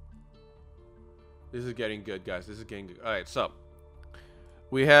 This is getting good, guys. This is getting good. Alright, so.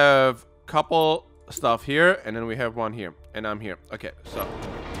 We have a couple stuff here, and then we have one here. And I'm here. Okay, so.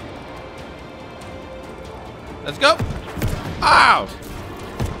 Let's go. Ow!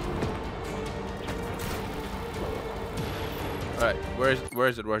 Alright, where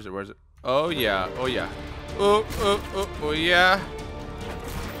is it? Oh yeah, oh yeah. Oh, oh, oh, oh yeah.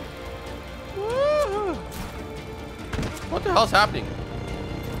 Woo! What the hell's happening?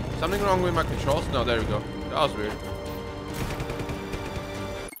 Something wrong with my controls? No, there we go. That was weird.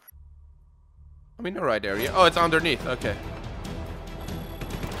 I'm in the right area. Oh, it's underneath. Okay.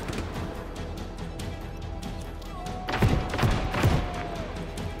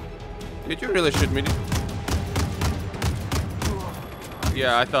 Did you really shoot me?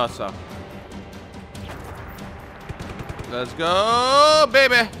 Yeah, I thought so. Let's go,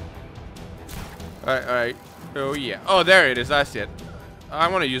 baby. Alright, alright. Oh, yeah. Oh, there it is. I see it. I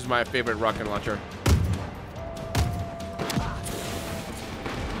want to use my favorite rocket launcher.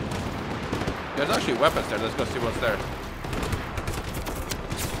 There's actually weapons there. Let's go see what's there.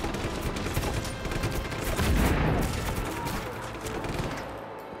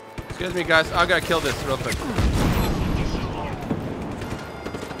 Excuse me, guys. I gotta kill this real quick.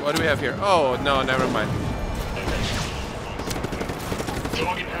 What do we have here? Oh, no, never mind.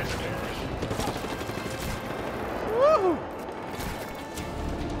 Woohoo!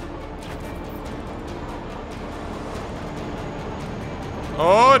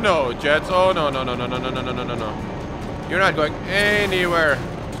 Oh no, jets. Oh no, no, no, no, no, no, no, no, no, no, no. You're not going anywhere.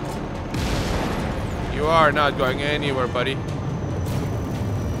 You are not going anywhere, buddy.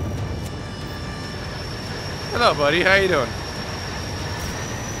 Hello, buddy. How you doing?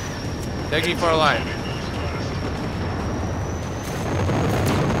 Thank you for a line.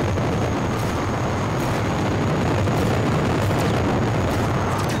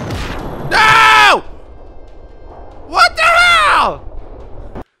 No! What the hell?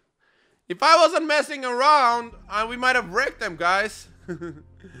 If I wasn't messing around, we might have wrecked them, guys.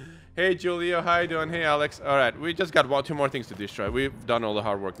 Hey, Julio. How you doing? Hey, Alex. All right, we just got two more things to destroy. We've done all the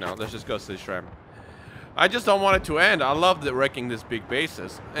hard work now. Let's just go destroy them. I just don't want it to end. I love wrecking this big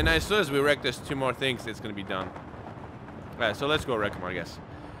bases. And as soon as we wreck this two more things, it's going to be done. Alright, so let's go wreck them, I guess.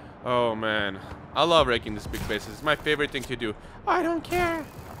 Oh, man. I love wrecking this big bases. It's my favorite thing to do. I don't care.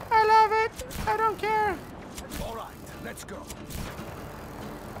 I love it. I don't care. Alright, let's go.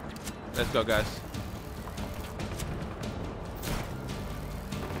 Let's go, guys.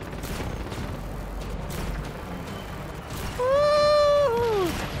 Woo!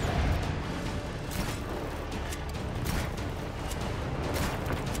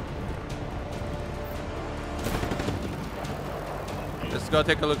 go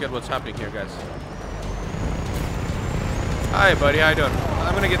take a look at what's happening here, guys. Hi, buddy. How you doing?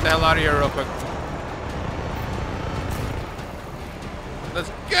 I'm gonna get the hell out of here real quick. Let's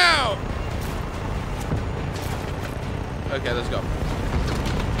go! Okay, let's go.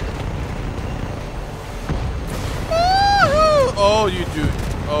 Woohoo! Oh, you do.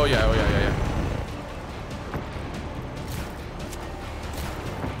 Oh, yeah, oh, yeah, yeah, yeah.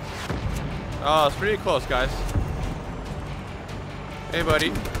 Oh, it's pretty close, guys. Hey,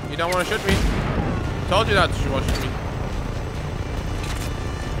 buddy. You don't want to shoot me? Told you not to shoot me.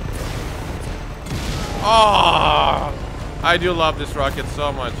 Oh! I do love this rocket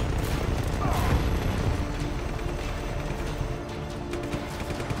so much.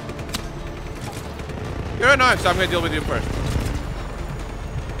 You're annoying, so I'm gonna deal with you first.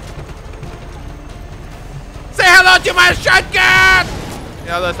 Say hello to my shotgun!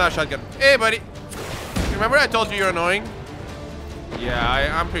 Yeah, that's not a shotgun. Hey, buddy. Remember I told you you're annoying?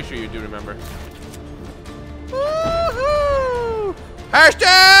 Yeah, I'm pretty sure you do remember. Woohoo!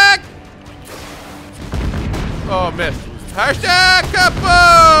 Hashtag! Oh, missed. Hashtag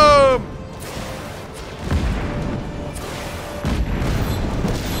kaboom!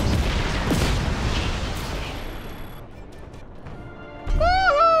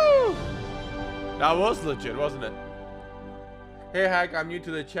 Woohoo! That was legit, wasn't it? Hey, Hike, I'm new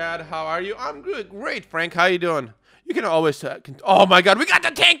to the chat. How are you? I'm good. Great, Frank. How you doing? You can always... oh, my God. We got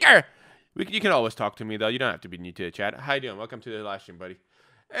the tanker! You can always talk to me, though. You don't have to be new to the chat. How you doing? Welcome to the live stream, buddy.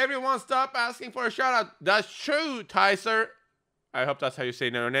 Everyone stop asking for a shout-out. That's true, Tyser. I hope that's how you say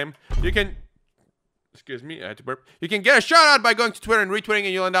your name. You can... Excuse me. I had to burp. You can get a shout-out by going to Twitter and retweeting,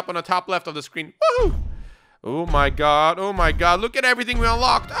 and you'll end up on the top left of the screen. Woohoo! Oh, my God. Oh, my God. Look at everything we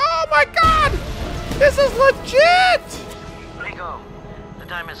unlocked. Oh, my God! This is legit! The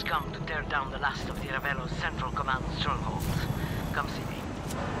time has come to tear down the last of the Ravello's Central Command strongholds. Come see me.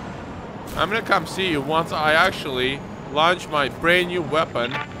 I'm gonna come see you once I actually launch my brand new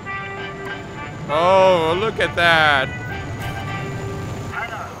weapon. Oh, look at that.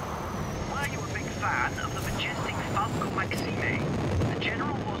 Hello. Were you a big fan of the majestic Falco Maxime? The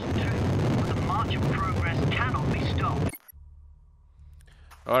general wasn't too, but the march of progress cannot be stopped.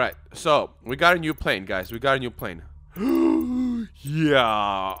 Alright, so we got a new plane, guys. We got a new plane. Yeah,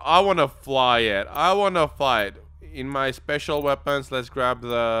 I want to fly it. I want to fly it. In my special weapons, let's grab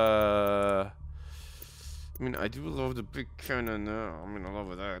the... I mean, I do love the big cannon. I mean, I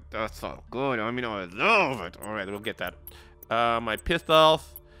love that. That's so good. I mean, I love it. Alright, we'll get that. My pistols.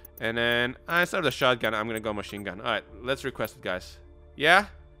 And then, instead of the shotgun, I'm going to go machine gun. Alright, let's request it, guys. Yeah?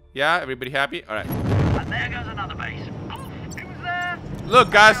 Yeah? Everybody happy? Alright. And there goes another base. Who's there?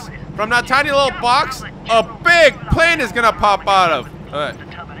 Look, guys. From that tiny little box, a big plane is gonna pop out of. Alright.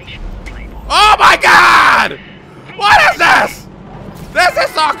 Oh my God! What is this? This is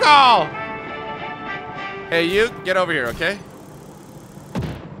so cool! Hey, you, get over here, okay?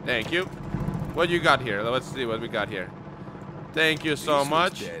 Thank you. What you got here? Let's see what we got here. Thank you so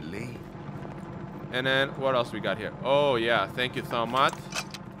much. And then, what else we got here? Oh, yeah, thank you so much.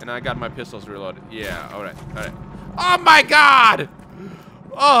 And I got my pistols reloaded. Yeah, alright, alright. Oh my God!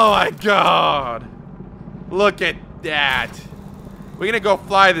 Oh my God! Look at that! We're gonna go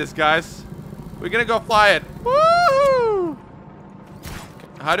fly this, guys. We're gonna go fly it. Woohoo!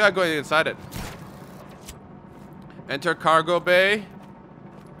 How do I go inside it? Enter cargo bay.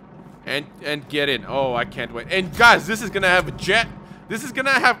 And get in. Oh, I can't wait. And guys, this is gonna have a jet. This is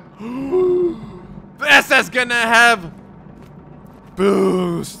gonna have... This is gonna have...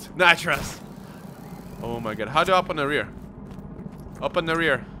 Boost. Nitrous. Oh my God. How do I open the rear? Open the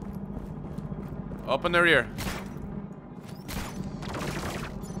rear. Open the rear.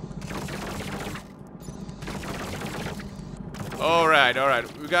 Alright,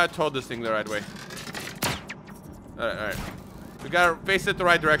 alright. We gotta tow this thing the right way. Alright, alright. We gotta face it the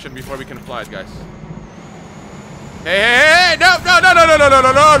right direction before we can fly it, guys. Hey, hey, hey! No, no, no, no, no, no, no,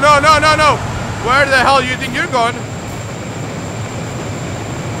 no, no, no, no, no, no! Where the hell do you think you're going?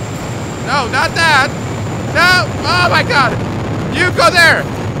 No, not that! No! Oh my God! You go there!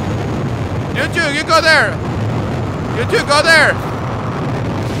 You two, you go there! You two, go there!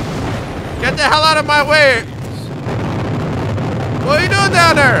 Get the hell out of my way! What are you doing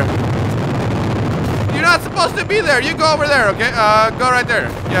down there? You're not supposed to be there. You go over there, okay? Go right there.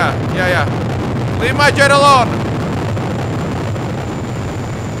 Yeah, yeah, yeah. Leave my jet alone.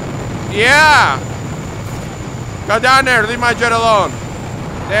 Yeah! Go down there. Leave my jet alone.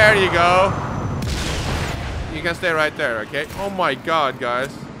 There you go. You can stay right there, okay? Oh my God,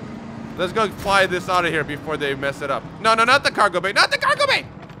 guys. Let's go fly this out of here before they mess it up. No, no, not the cargo bay. Not the cargo bay!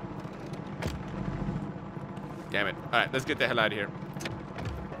 Damn it. Alright, let's get the hell out of here.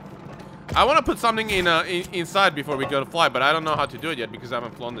 I want to put something inside before we go to fly, but I don't know how to do it yet because I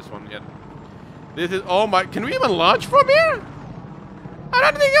haven't flown this one yet. This is, oh my, can we even launch from here? I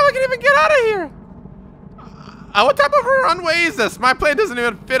don't think I can even get out of here. What type of runway is this? My plane doesn't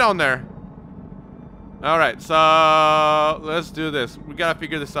even fit on there. All right, so let's do this. We gotta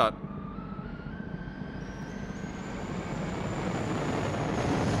figure this out.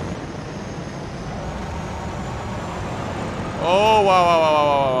 Oh, wow, wow, wow, wow,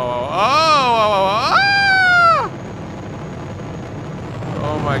 wow, wow. Oh, wow, wow, wow. Ah!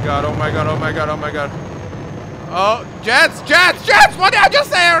 Oh my god, oh my god, oh my god, oh my god. Oh, jets, jets, jets! What did I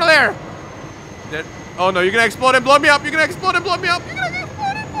just say earlier? Oh no, you're gonna explode and blow me up. You're gonna explode and blow me up. You're gonna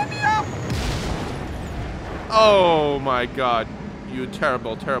explode and blow me up. Oh my god. You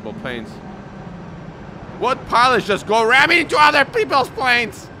terrible, terrible planes. What pilots just go ramming into other people's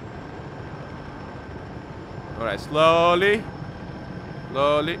planes? Alright, slowly.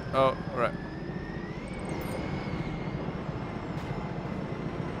 Slowly. Oh, alright.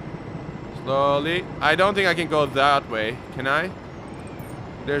 Slowly. I don't think I can go that way. Can I?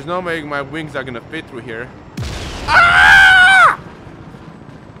 There's no way my wings are gonna fit through here. Ah!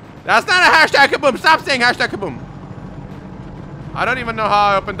 That's not a hashtag kaboom. Stop saying hashtag kaboom. I don't even know how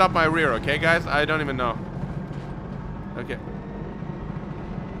I opened up my rear, okay, guys? I don't even know. Okay.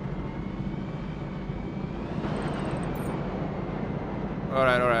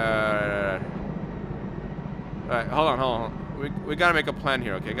 Alright, alright. Alright, hold on, hold on. We gotta make a plan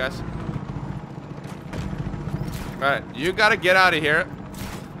here, okay, guys? Alright, you gotta get out of here.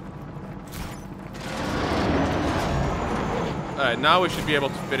 Alright, now we should be able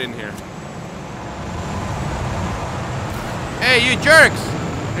to fit in here. Hey, you jerks!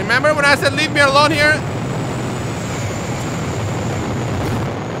 Remember when I said leave me alone here?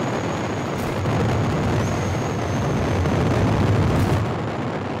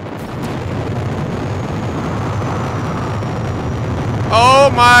 Oh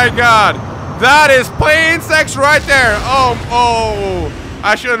my god! That is plane sex right there! Oh, oh!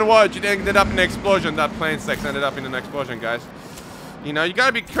 I shouldn't watch. It ended up in an explosion. That plane sex ended up in an explosion, guys. You know, you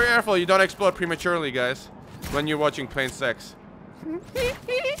gotta be careful you don't explode prematurely, guys, when you're watching plane sex. No, not the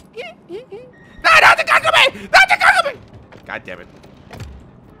Kakame! Not the Kakame! God damn it.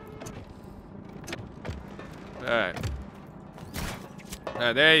 Alright.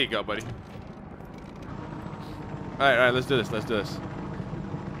 There you go, buddy. Alright, alright, let's do this. Let's do this.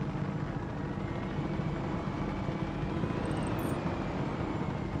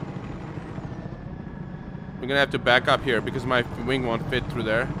 We're gonna have to back up here because my wing won't fit through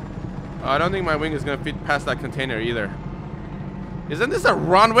there. I don't think my wing is gonna fit past that container either. Isn't this a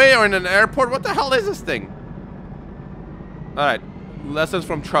runway or in an airport? What the hell is this thing? Alright, lessons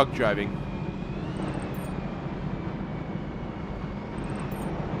from truck driving.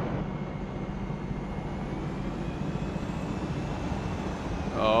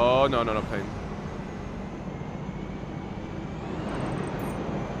 Oh, no, no, no, plane.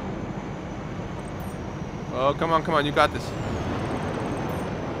 Oh, come on, come on, you got this.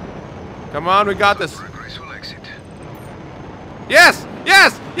 Come on, we got this. Yes,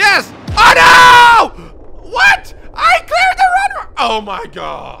 yes, yes! Oh no! What? I cleared the runway! Oh my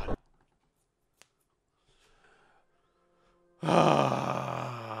god.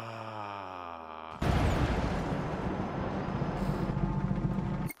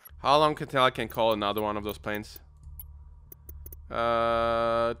 How long until I can call another one of those planes?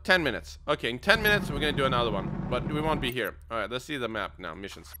 10 minutes. Okay, in 10 minutes we're gonna do another one, but we won't be here. All right, let's see the map now.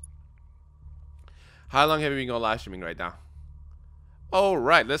 Missions. How long have we been going live streaming right now? All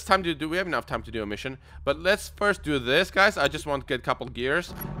right, let's time to do. We have enough time to do a mission, but let's first do this, guys. I just want to get a couple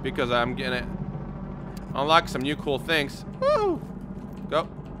gears because I'm gonna unlock some new cool things. Woo! Go,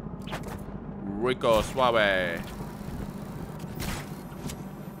 Rico Suave.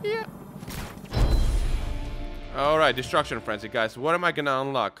 Yeah. Alright, Destruction Frenzy, guys. What am I gonna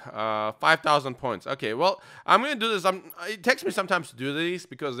unlock? 5,000 points. Okay, well, I'm gonna do this. It takes me sometimes to do these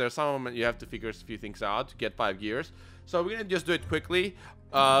because there's some you have to figure a few things out to get 5 gears. So we're gonna just do it quickly.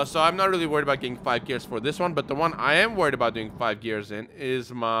 So I'm not really worried about getting 5 gears for this one, but the one I am worried about doing 5 gears in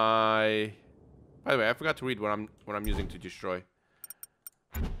is my... By the way, I forgot to read what I'm using to destroy.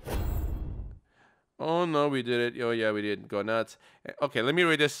 Oh no, we did it. Oh yeah, we did. Go nuts. Okay, let me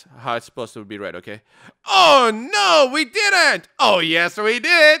read this how it's supposed to be read, okay? Oh no, we didn't! Oh yes, we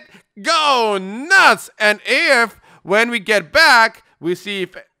did! Go nuts! And if, when we get back, we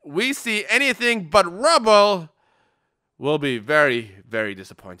see anything but rubble, we'll be very, very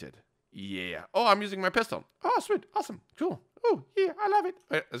disappointed. Yeah. Oh, I'm using my pistol. Oh, sweet. Awesome. Cool. Oh, yeah, I love it.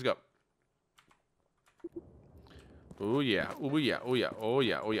 All right, let's go. Oh yeah, oh yeah, oh yeah, oh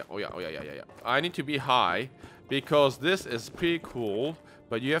yeah, oh yeah, oh yeah, oh yeah, yeah, yeah. I need to be high because this is pretty cool,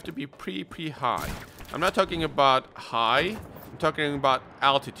 but you have to be pretty high. I'm not talking about high, I'm talking about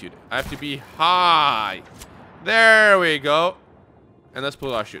altitude. I have to be high. There we go. And let's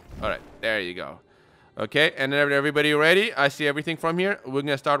pull our chute. Alright, there you go. Okay, and then everybody ready? I see everything from here. We're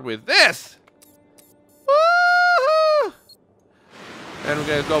gonna start with this. Woo-hoo! And we're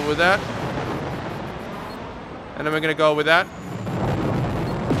gonna go with that. And then we're gonna go with that.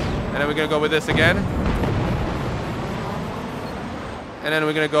 And then we're gonna go with this again. And then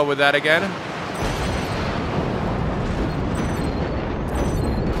we're gonna go with that again.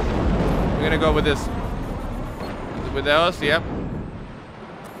 We're gonna go with this. With those, yep.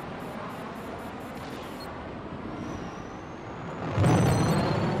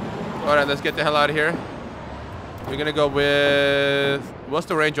 Alright, let's get the hell out of here. We're gonna go with... What's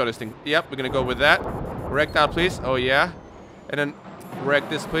the range on this thing? Yep, we're gonna go with that. Wreck that, please. Oh, yeah. And then wreck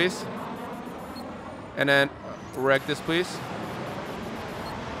this, please. And then wreck this, please.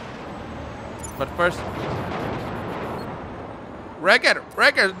 But first... Wreck it!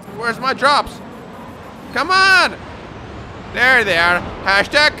 Wreck it! Where's my drops? Come on! There they are.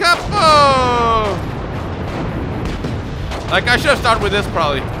 Hashtag couple! Like, I should have started with this,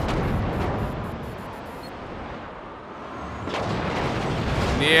 probably.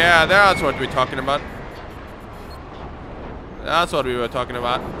 Yeah, that's what we're talking about. That's what we were talking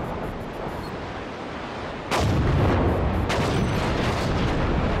about.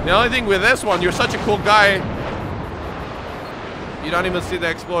 The only thing with this one, you're such a cool guy. You don't even see the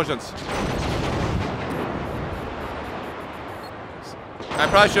explosions. I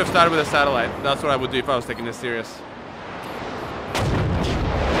probably should have started with a satellite. That's what I would do if I was taking this serious.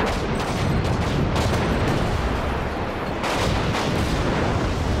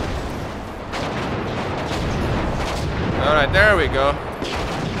 Alright, there we go.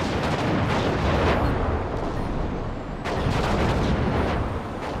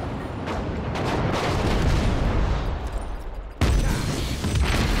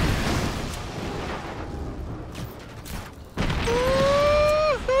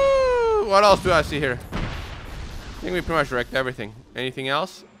 What else do I see here? I think we pretty much wrecked everything. Anything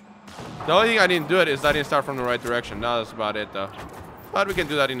else? The only thing I didn't do it is I didn't start from the right direction. That was about it though. But we can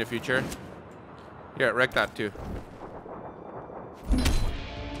do that in the future. Here, wreck that too.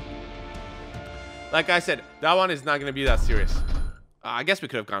 Like I said, that one is not going to be that serious. I guess we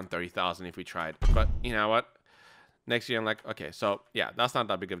could have gone 30,000 if we tried. But you know what? Next year I'm like, okay, so yeah, that's not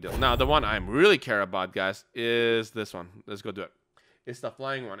that big of a deal. Now, the one I really care about, guys, is this one. Let's go do it. It's the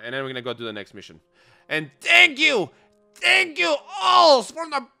flying one. And then we're going to go do the next mission. And thank you all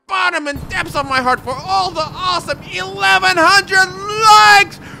from the bottom and depths of my heart for all the awesome 1,100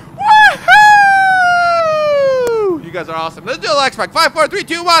 likes. Woohoo! You guys are awesome. Let's do a like spike. 5, 4, 3,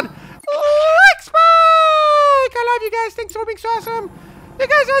 2, 1. Like spike! I love you guys. Thanks for being so awesome. You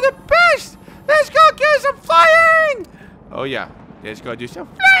guys are the best. Let's go get some flying. Oh yeah, let's go do some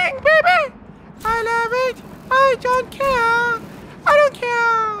flying, baby. I love it. I don't care. I don't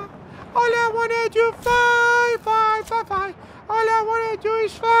care. All I wanna do fly, fly, fly, fly. All I wanna do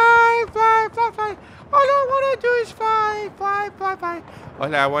is fly, fly, fly, fly. All I wanna do is fly, fly, fly, fly.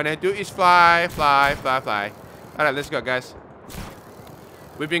 All I wanna do is fly, fly, fly, fly. All right, let's go, guys.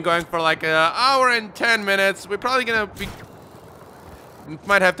 We've been going for like an hour and 10 minutes. We're probably gonna be...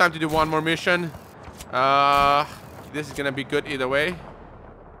 Might have time to do one more mission. This is gonna be good either way.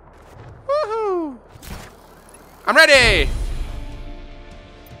 Woohoo! I'm ready!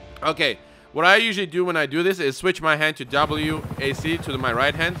 Okay, what I usually do when I do this is switch my hand to WAC to my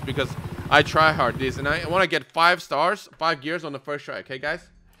right hand because I try hard this and I want to get 5 stars, 5 gears on the first try. Okay,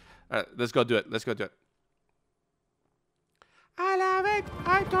 guys? Alright, let's go do it. Let's go do it. I love it.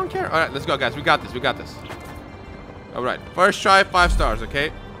 I don't care. Alright, let's go, guys. We got this. We got this. Alright, first try, 5 stars,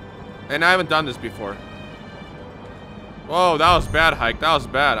 okay? And I haven't done this before. Whoa, that was bad, Hike. That was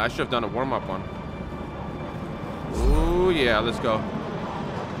bad. I should have done a warm-up one. Ooh, yeah. Let's go.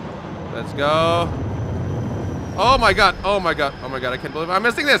 Let's go. Oh, my God. Oh, my God. Oh, my God. I can't believe I'm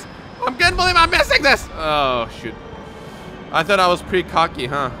missing this. I can't believe I'm missing this. Oh, shoot. I thought I was pretty cocky,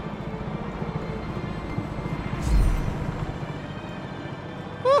 huh?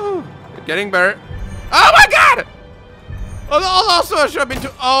 Woohoo. Getting better. Oh, my God. Also, I should have been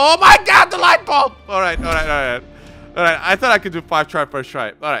too. Oh, my God. The light bulb. All right. All right. All right. All right. I thought I could do 5 try first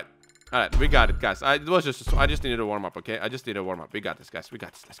try. All right. All right, we got it, guys. I just needed a warm up, okay? I just needed a warm up. We got this, guys. We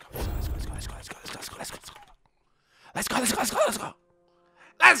got this. Let's go. Let's go. Let's go. Let's go. Let's go. Let's go. Let's go. Let's go. Let's go. Let's go. Let's go.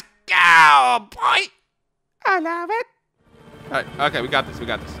 Let's go, boy. I love it. All right. Okay, we got this. We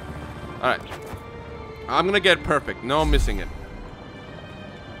got this. All right. I'm gonna get perfect. No missing it.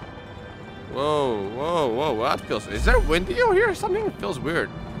 Whoa, whoa, whoa. That feels... Is there windy over here? Something feels weird.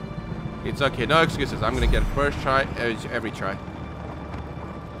 It's okay. No excuses. I'm gonna get first try every try.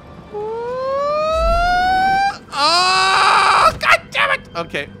 Oh, God damn it!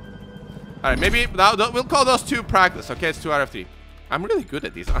 Okay. Alright, maybe we'll call those 2 practice. Okay, it's 2 out of 3. I'm really good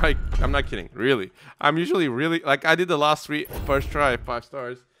at these. I'm not kidding. Really. I'm usually really... Like, I did the last 3 first try, 5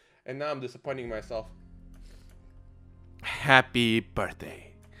 stars. And now I'm disappointing myself. Happy birthday.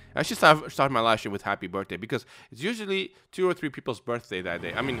 I should start my last year with happy birthday. Because it's usually 2 or 3 people's birthday that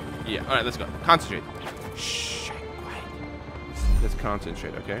day. I mean, yeah. Alright, let's go. Concentrate. Shh. Quiet. Let's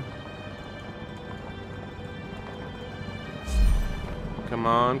concentrate, okay? Come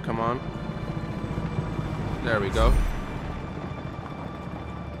on, come on. There we go.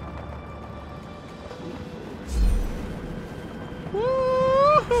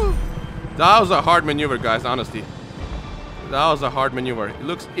 Woo-hoo. That was a hard maneuver, guys, honestly. That was a hard maneuver. It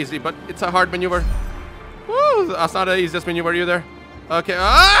looks easy, but it's a hard maneuver. Woo! That's not the easiest maneuver either. Okay.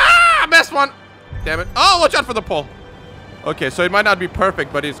 Ah! Missed one! Damn it. Oh, watch out for the pole. Okay, so it might not be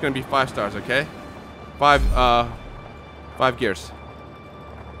perfect, but it's gonna be 5 stars, okay? 5 gears.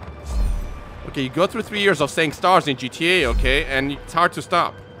 Okay, you go through 3 years of saying stars in GTA, okay? And it's hard to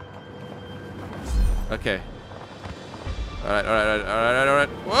stop. Okay. Alright, alright, alright, alright.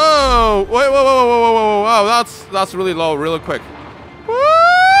 Whoa! Wait, whoa, whoa, whoa, whoa, whoa, whoa, wow, that's really low, really quick. Woo!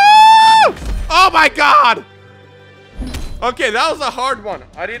 Oh my God! Okay, that was a hard one.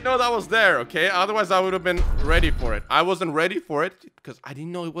 I didn't know that was there, okay? Otherwise, I would have been ready for it. I wasn't ready for it because I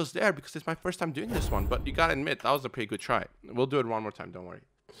didn't know it was there because it's my first time doing this one. But you gotta admit, that was a pretty good try. We'll do it one more time, don't worry.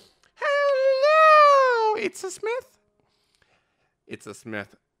 Hello! It's a Smith. It's a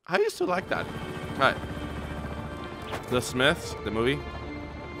Smith. I used to like that. Alright. The Smiths, the movie.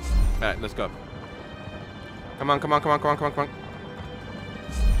 Alright, let's go. Come on, come on, come on, come on, come on, come on.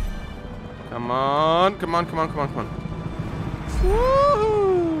 Come on, come on, come on, come on, come on.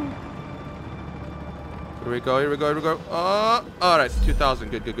 Woo! Here we go, here we go, here we go. Oh, alright,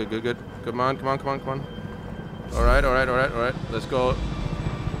 2000. Good, good, good, good, good. Come on, come on, come on, come on. Alright, alright, alright, alright. Let's go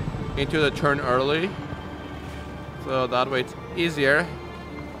into the turn early. So that way it's easier.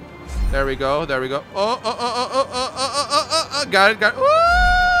 There we go, there we go. Oh, oh, oh, oh, oh, oh, oh, oh, oh, got it, got it. Woo!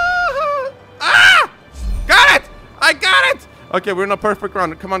 Ah! Got it! I got it! Okay, we're in a perfect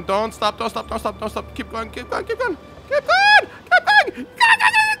run. Come on, don't stop, don't stop, don't stop, don't stop. Keep going, keep going, keep going. Keep going! Keep going!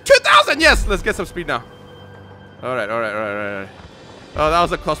 2,000! Yes! Let's get some speed now. Alright, alright, alright, alright. Oh, that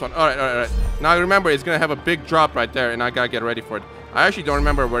was a close one. Alright, alright, alright. Now remember, it's gonna have a big drop right there, and I gotta get ready for it. I actually don't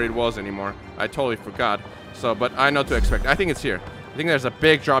remember where it was anymore. I totally forgot. So, but I know to expect. I think it's here. I think there's a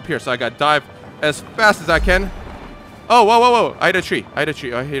big drop here, so I gotta dive as fast as I can. Oh, whoa, whoa, whoa. I hit a tree. I hit a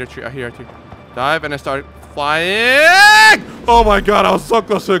tree. I hit a tree. I hit a tree. Dive, and I started flying. Oh my God, I was so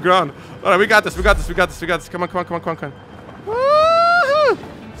close to the ground. All right, we got this. We got this. We got this. We got this. Come on, come on, come on, come on, come on. Woohoo!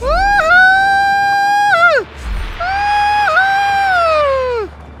 Woohoo! Woohoo!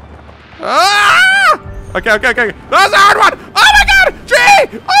 Ah! Okay, okay, okay. That was a hard one. Oh my God!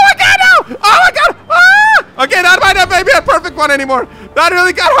 Tree! Oh my God, no! Oh my God! Ah! Okay, that might not be a perfect one anymore. That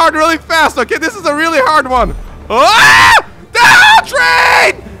really got hard really fast. Okay, this is a really hard one. Ah! No,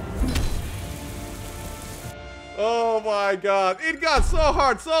 train! Oh my God! It got so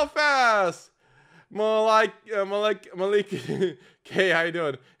hard so fast. Malik, hey, how you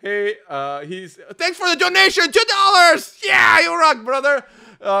doing? Hey, thanks for the donation, $2. Yeah, you rock, brother.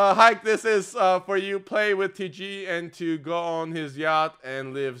 Hike, this is for you. Play with TG and to go on his yacht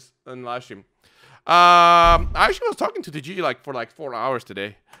and lives in live stream. I actually was talking to TG for 4 hours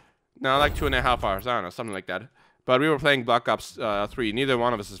today. No, like 2.5 hours. I don't know, something like that. But we were playing Black Ops 3. Neither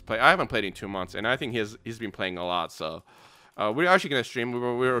one of us has played. I haven't played in 2 months, and I think he's been playing a lot. So we're actually gonna stream. We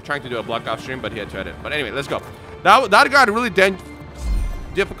were trying to do a Black Ops stream, but he had to edit. But anyway, let's go. That got really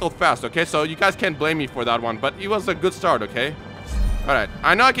difficult fast. Okay, so you guys can't blame me for that one. But it was a good start. Okay. All right.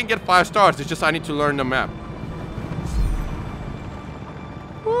 I know I can get 5 stars. It's just I need to learn the map.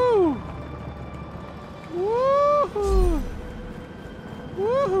 Woo! Woohoo!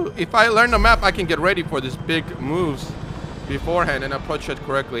 Woohoo! If I learn the map, I can get ready for these big moves beforehand and approach it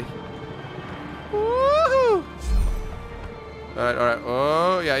correctly. Woohoo! Alright, alright.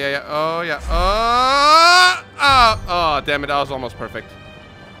 Oh, yeah, yeah, yeah. Oh, yeah. Oh! Oh! Oh, damn it. That was almost perfect.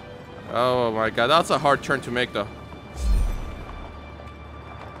 Oh, my God. That's a hard turn to make, though.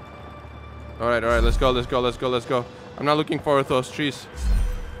 Alright, alright. Let's go, let's go, let's go, let's go. I'm not looking forward to those trees.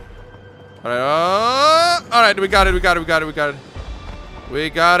 Alright, oh! Alright, we got it, we got it, we got it, we got it.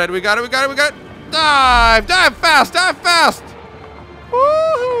 We got it, we got it, we got it, we got it. Dive! Dive fast! Dive fast!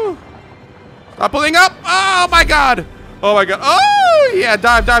 Woohoo! Stop pulling up. Oh my god. Oh my god. Oh yeah.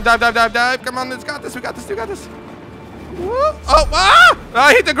 Dive, dive, dive, dive, dive, dive. Come on, let's got this. We got this. We got this. Woo. Oh, ah!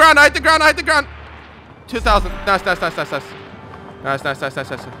 I hit the ground. I hit the ground. I hit the ground. 2,000. Nice, nice, nice, nice, nice. Nice, nice, nice,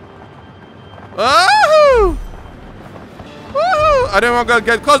 nice, nice. Oh! Woohoo! I didn't want to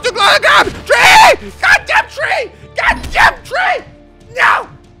get close to the ground. Tree! Goddamn tree! Goddamn tree! No!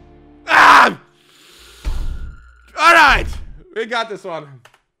 Ah! All right, we got this one.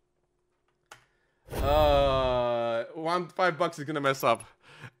 $5 is gonna mess up.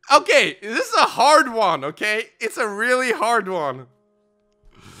 Okay, this is a hard one. Okay, it's a really hard one.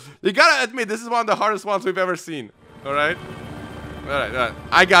 You gotta admit, this is one of the hardest ones we've ever seen. All right. All right.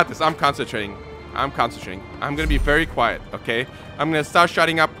 I got this. I'm concentrating. I'm concentrating. I'm gonna be very quiet. Okay. I'm gonna start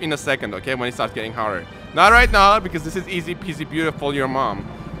shutting up in a second. Okay, when it starts getting harder. Not right now, because this is easy peasy beautiful your mom.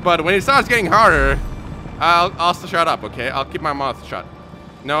 But when it starts getting harder, I'll shut up. Okay, I'll keep my mouth shut.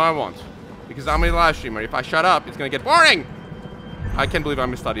 No, I won't, because I'm a live streamer. If I shut up, it's gonna get boring. I can't believe I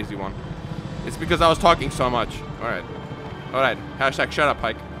missed that easy one. It's because I was talking so much. All right. All right. Hashtag shut up,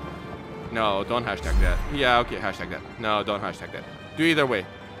 Hike. No, don't hashtag that. Yeah, okay, hashtag that. No, don't hashtag that. Do either way.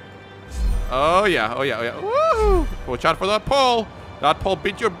 Oh yeah, oh yeah, oh yeah. Woohoo! Watch out for that pole. That pole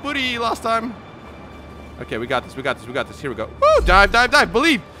beat your booty last time. Okay, we got this, we got this, we got this. Here we go. Woo! Dive, dive, dive.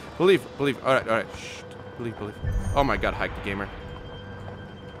 Believe, believe, believe. All right, all right. Shh. Believe, believe. Oh my god, Hike the gamer.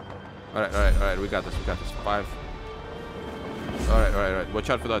 All right, all right, all right. We got this, we got this. 5. All right, all right, all right. Watch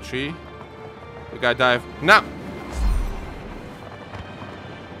out for that tree. We gotta dive now.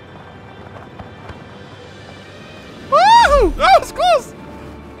 Woohoo! That was close.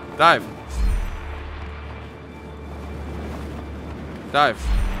 Dive. Dive.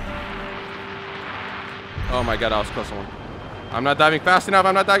 Oh my god, that was close one. I'm not diving fast enough.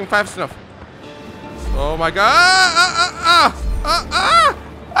 I'm not diving fast enough. Oh my god.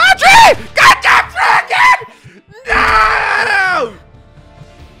 Tree! Goddamn tree again! No!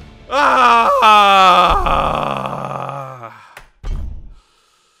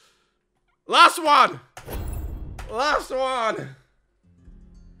 Last one. Last one.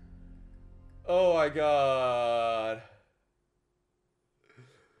 Oh my god.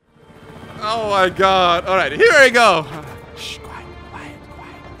 Oh my god. All right, here we go. Shh, quiet, quiet,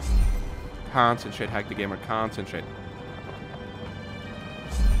 quiet. Concentrate, Hike the gamer, concentrate.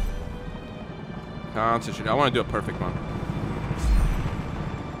 Concentrate. I want to do a perfect one.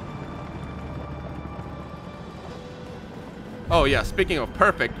 Oh yeah, speaking of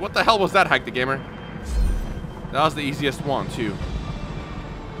perfect, what the hell was that, Hike the gamer? That was the easiest one too.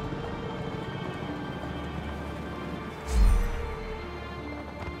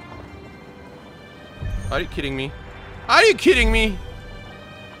 Are you kidding me? Are you kidding me?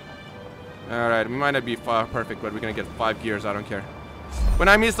 Alright, we might not be perfect, but we're gonna get 5 gears, I don't care. When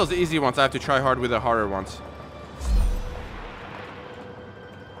I miss those easy ones, I have to try hard with the harder ones.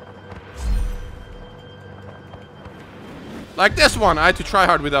 Like this one, I had to try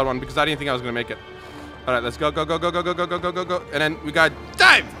hard with that one because I didn't think I was gonna make it. Alright, let's go, go, go, go, go, go, go, go, go, go, go. And then we got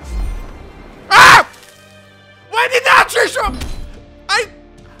dive! Ah! Why did that tree show up?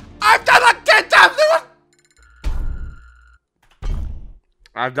 I've done like 10 times!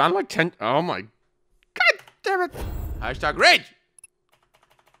 I've done like 10. Oh my god damn it. Hashtag rage.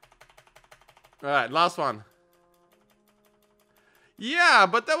 Alright, last one. Yeah,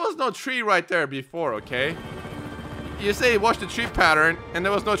 but there was no tree right there before, okay? You say watch the tree pattern, and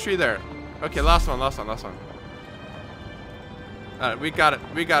there was no tree there. Okay, last one, last one, last one. Alright, we got it.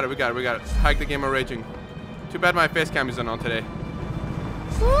 We got it, we got it, we got it. Hike the gamer raging. Too bad my face cam isn't on today.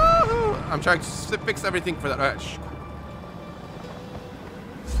 Woohoo! I'm trying to fix everything for that. Alright, shh.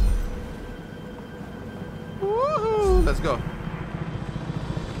 Woohoo! Let's go.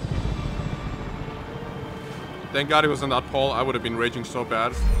 Thank God it was on that pole. I would have been raging so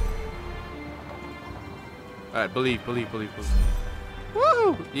bad. Alright, believe, believe, believe, believe.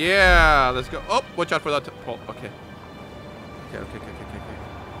 Woohoo! Yeah, let's go. Oh, watch out for that pole. Okay. Okay, okay, okay, okay, okay.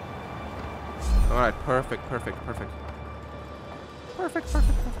 Alright, perfect, perfect, perfect. Perfect,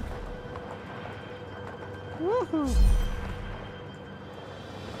 perfect, perfect. Woohoo!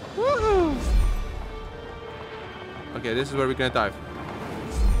 Woohoo! Okay, this is where we're gonna dive.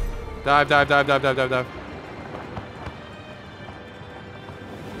 Dive, dive, dive, dive, dive, dive, dive.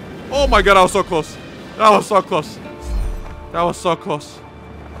 Oh my god, I was so close. That was so close. That was so close.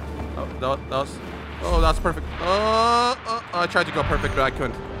 Oh, that was... Oh, that's perfect. I tried to go perfect, but I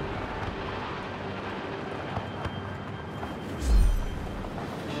couldn't.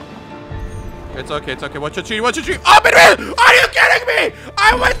 It's okay, it's okay. Watch your tree, watch your tree. Oh, between! Are you kidding me?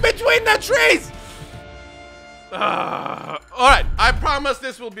 I went between the trees! Alright, I promise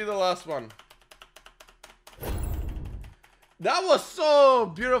this will be the last one. That was so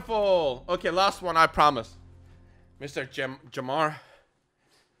beautiful. Okay, last one, I promise. Mr. Jamar.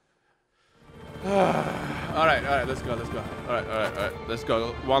 Alright, let's go. Alright, let's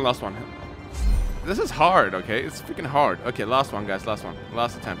go. One last one. This is hard, okay? It's freaking hard. Okay, last one, guys. Last one.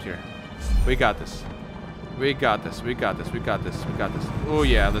 Last attempt here. We got this. We got this. Oh,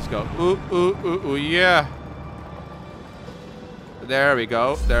 yeah, let's go. Ooh, yeah. There we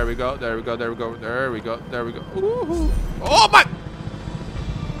go. Ooh. Oh, my!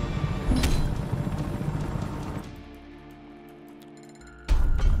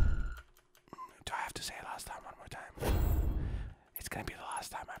 Do I have to say last time one more time? It's gonna be the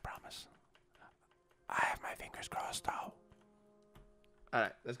last time, I promise. I have my fingers crossed now.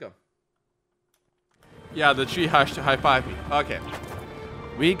 Alright, let's go. Yeah, the tree has to high five me. Okay.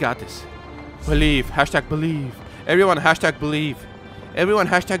 We got this. Believe. Hashtag believe. Everyone hashtag believe. Everyone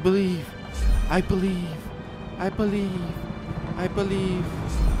hashtag believe. I believe. I believe. I believe.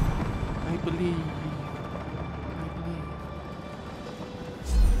 I believe. I believe.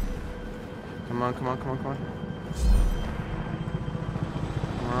 Come on. Come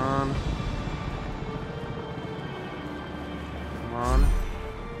on.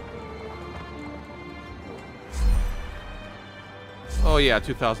 Oh yeah,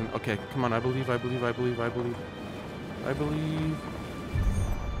 2000. Okay, come on. I believe.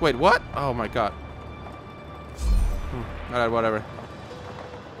 Wait, what? Oh my god. Alright, whatever.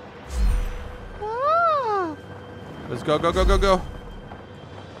 Let's go.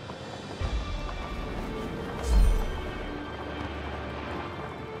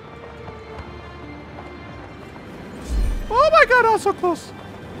 Oh my god, I was so close.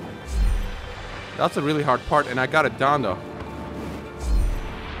 That's a really hard part, and I got it down though.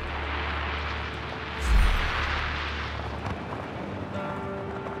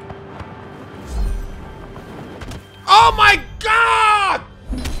 Oh my god!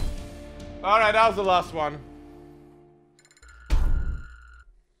 Alright, that was the last one.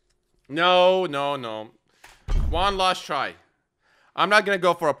 No. One last try. I'm not gonna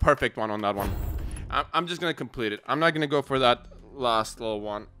go for a perfect one on that one. I'm just gonna complete it. I'm not gonna go for that last little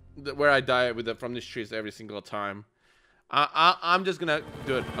one where I die with from these trees every single time. I'm just gonna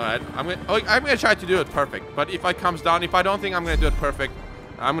do it. Alright, I'm gonna try to do it perfect. But if it comes down, if I don't think I'm gonna do it perfect,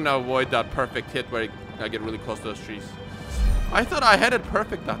 I'm gonna avoid that perfect hit where I get really close to those trees. I thought I had it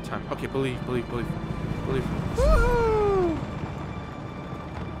perfect that time. Okay, believe. Woohoo!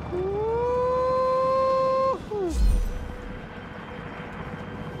 Woohoo!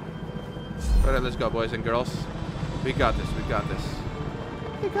 Alright, let's go, boys and girls. We got this.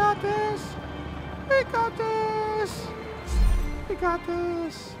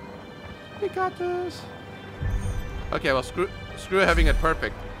 Okay, well, screw having it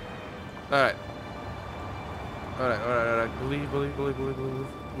perfect. Alright. Believe.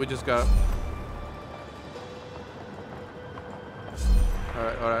 We just got.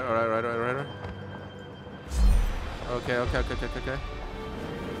 Alright. Okay.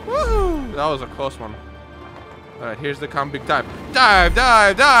 Woohoo! That was a close one. Alright, here's the come big dive. Dive!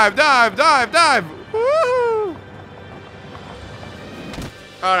 Woohoo!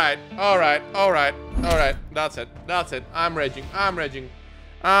 Alright. That's it. I'm raging.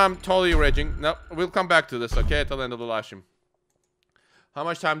 I'm totally raging. No, we'll come back to this, okay? Till the end of the live stream. How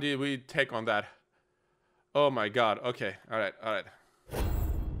much time did we take on that? Oh my god. Okay. Alright.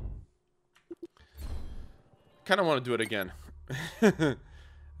 Kind of want to do it again.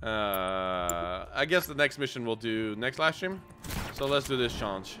 I guess the next mission we'll do next live stream. So let's do this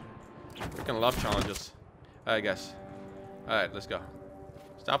challenge. Freaking love challenges, I guess. Alright, let's go.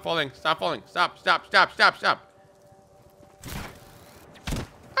 Stop falling. Stop.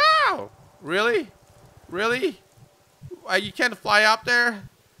 Ow! Really? You can't fly up there?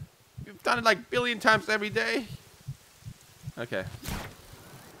 You've done it like a billion times every day. Okay.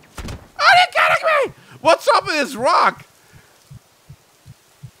 Are you kidding me? What's up with this rock?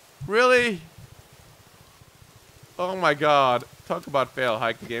 Really? Oh my god. Talk about fail,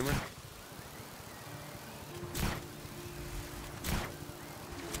 Hike the Gamer.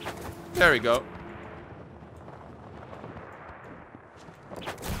 There we go.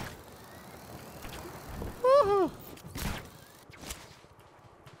 Woohoo!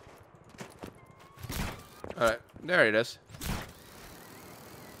 Alright, there it is.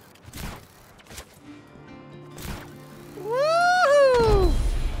 Woohoo!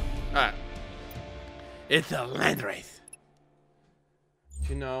 Alright. It's a land wraith.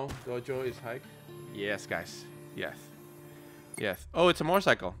 Do you know Gojo is Hike? Yes, guys. Yes. Oh, it's a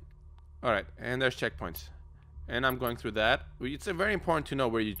motorcycle. Alright, and there's checkpoints. And I'm going through that. It's very important to know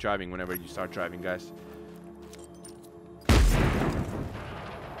where you're driving whenever you start driving, guys.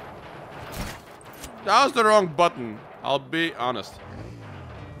 That was the wrong button. I'll be honest.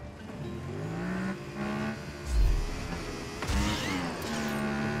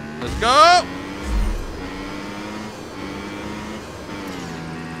 Let's go!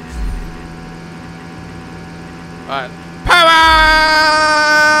 Alright. Power!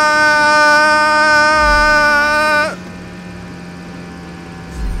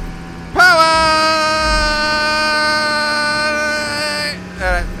 Power!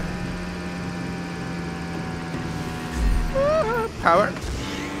 Alright. Power.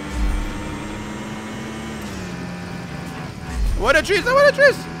 What a trees! What a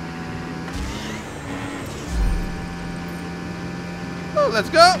trees! Oh, let's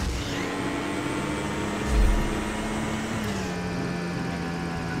go!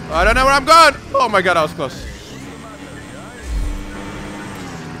 I don't know where I'm going! Oh my god, I was close.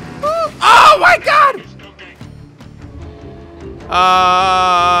 Oh my god!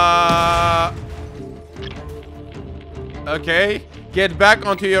 Okay. Get back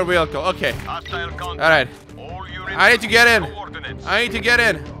onto your vehicle. Okay. Alright. I need to get in. I need to get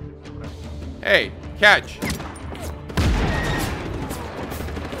in. Hey, catch.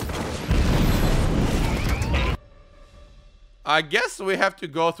 I guess we have to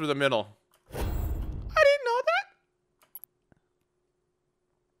go through the middle. I didn't know that.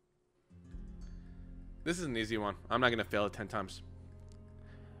 This is an easy one. I'm not gonna fail it 10 times.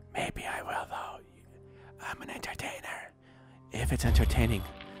 Maybe I will though. I'm an entertainer. If it's entertaining,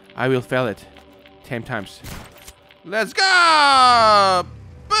 I will fail it 10 times. Let's go!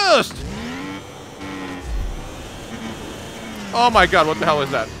 Boost! Oh my god, what the hell is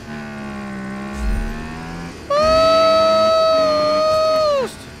that?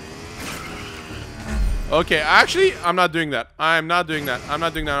 Okay, actually, I'm not doing that. I'm not doing that. I'm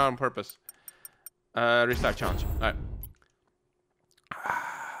not doing that on purpose. Restart challenge. Alright.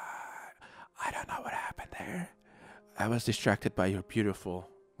 I don't know what happened there. I was distracted by your beautiful,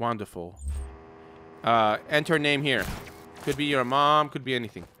 wonderful. Enter name here. Could be your mom, could be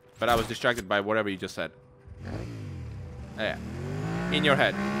anything. But I was distracted by whatever you just said. Yeah. In your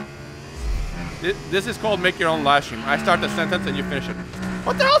head. This is called make your own live stream. I start the sentence and you finish it.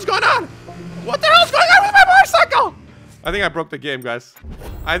 What the hell's going on? What the hell's going on with my motorcycle? I think I broke the game, guys.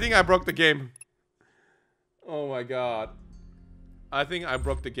 I think I broke the game. Oh my god. I think I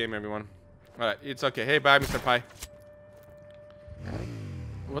broke the game, everyone. Alright, it's okay. Hey, bye, Mr. Pie.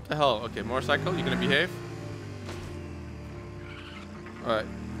 What the hell? Okay, motorcycle, you gonna behave? Alright,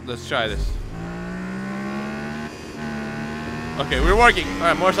 let's try this. Okay, we're working.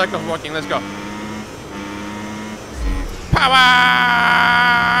 Alright, motorcycle's working. Let's go. Power!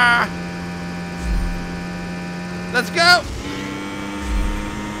 Let's go!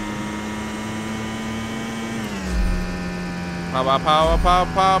 Power, power, power,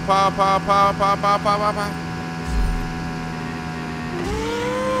 power, power, power, power, power, power, power, power.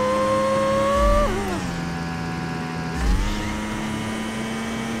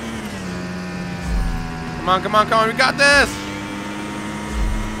 Come on, come on, come on, we got this!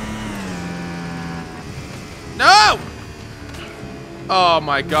 No! Oh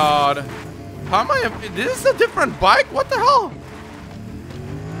my god. How am I? This is a different bike? What the hell?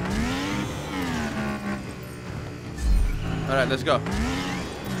 Alright, let's go.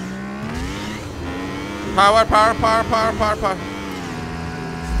 Power, power, power, power, power, power.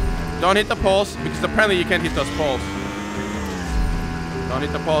 Don't hit the poles, because apparently you can't hit those poles. Don't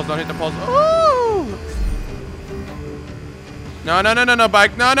hit the poles, don't hit the poles. Ooh! No, no, no, no, no,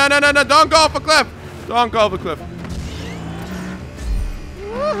 bike. No, no, no, no, no. Don't go off a cliff. Don't go off a cliff.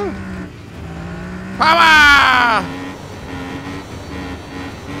 Woo. Power!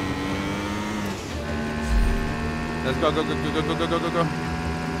 Let's go, go, go, go, go, go, go, go, go, go.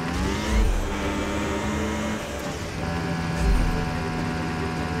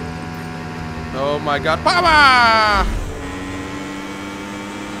 Oh my god, power!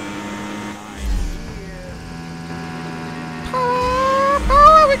 Power,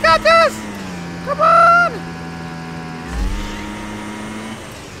 power, we got this! Come on!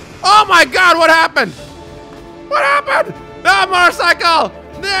 Oh my god, what happened? What happened? No, motorcycle!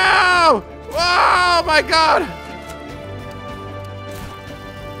 No! Oh my god!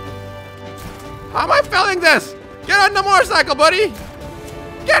 How am I failing this? Get on the motorcycle, buddy!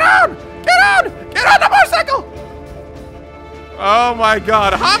 Get on! Get on! Get on the motorcycle! Oh my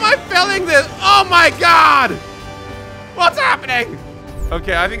god, how am I failing this? Oh my god! What's happening?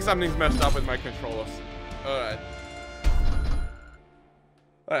 Okay, I think something's messed up with my controllers. Alright.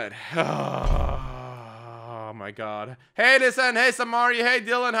 Alright. Oh my god. Hey, listen. Hey, Samari. Hey,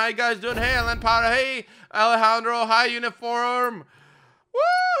 Dylan. How you guys doing? Hey, Alan Potter. Hey, Alejandro. Hi, Uniform.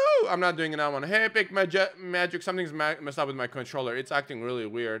 Woo! I'm not doing it now one. Hey, Epic Magic, something's messed up with my controller. It's acting really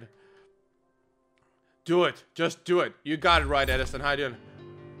weird. Do it. Just do it. You got it right, Edison. How you doing?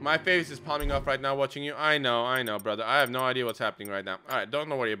 My face is palming off right now watching you. I know, brother. I have no idea what's happening right now. Alright, don't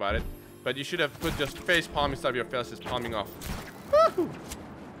worry about it. But you should have put just face palm instead of your face is palming off. Woo!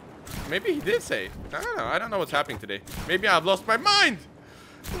 Maybe he did say. I don't know. I don't know what's happening today. Maybe I've lost my mind.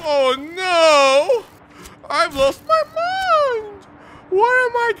 Oh no! I've lost my mind. What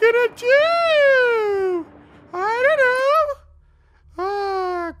am I gonna do? I don't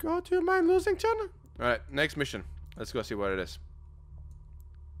know. Go to my losing channel. Alright, next mission. Let's go see what it is.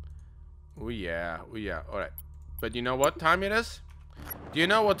 Oh yeah, oh yeah. Alright. But you know what time it is? Do you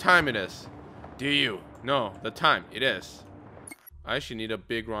know what time it is? Do you know the time it is? I actually need a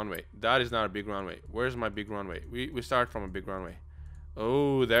big runway. That is not a big runway. Where's my big runway? We start from a big runway.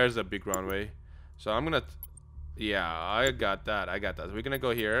 Oh, there's a big runway. So I'm gonna... yeah, I got that. I got that. We're gonna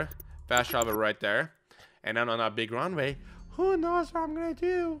go here. Fast travel right there. And then on that big runway, who knows what I'm gonna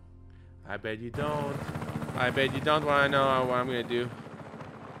do? I bet you don't. I bet you don't want to know what I'm gonna do.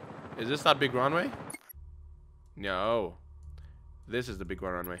 Is this that big runway? No. This is the big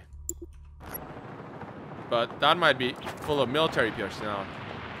runway. But that might be full of military personnel.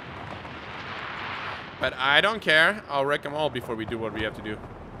 But I don't care. I'll wreck them all before we do what we have to do.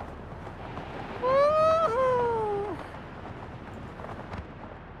 Woo-hoo!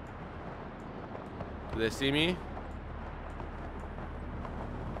 Do they see me?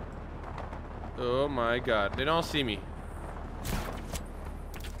 Oh my god. They don't see me.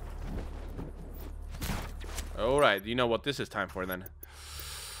 Alright, you know what this is time for then.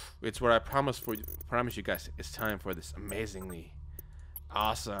 It's what I promise you guys. It's time for this amazingly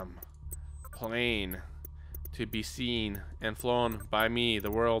awesome plane to be seen and flown by me,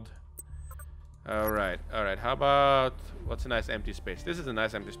 the world. Alright, alright. How about... what's a nice empty space? This is a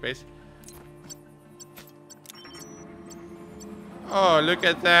nice empty space. Oh, look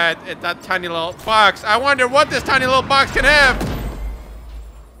at that. At that tiny little box. I wonder what this tiny little box can have.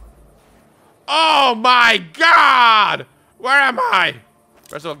 Oh my god! Where am I?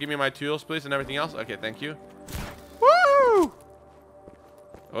 First of all, give me my tools, please, and everything else. Okay, thank you. Woo!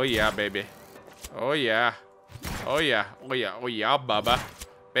 Oh yeah, baby. Oh yeah. Oh yeah. Oh yeah. Oh yeah, baba.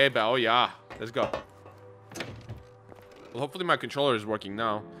 Baby, oh yeah. Let's go. Well, hopefully my controller is working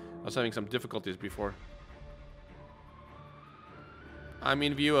now. I was having some difficulties before. I'm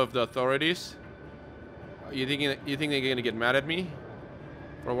in view of the authorities. You think they're gonna get mad at me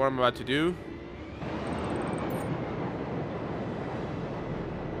for what I'm about to do?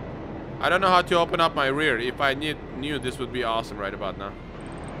 I don't know how to open up my rear. If I knew this would be awesome right about now.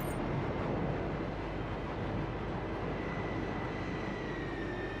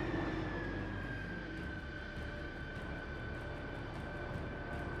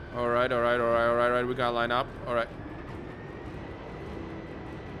 Alright, alright, alright, alright, we gotta line up. Alright.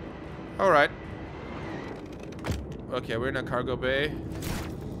 Alright. Okay, we're in a cargo bay.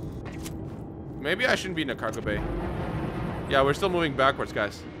 Maybe I shouldn't be in a cargo bay. Yeah, we're still moving backwards,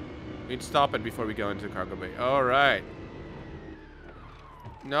 guys. We need to stop it before we go into the cargo bay. Alright.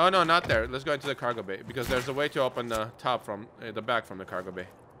 No, no, not there. Let's go into the cargo bay. Because there's a way to open the top from... the back from the cargo bay.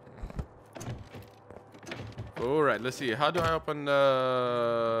 Alright, let's see. How do I open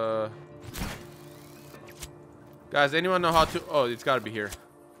the... Guys, anyone know how to... oh, it's gotta be here.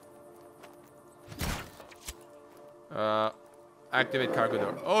 Activate cargo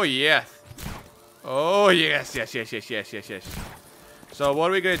door. Oh, yes. Oh, yes, yes, yes, yes, yes, yes, yes. So what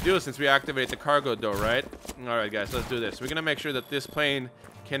are we gonna do since we activate the cargo door, right? Alright, guys, let's do this. We're gonna make sure that this plane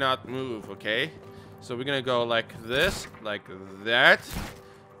cannot move, okay? So we're gonna go like this, like that.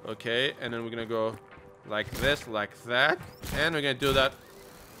 Okay, and then we're gonna go like this, like that. And we're gonna do that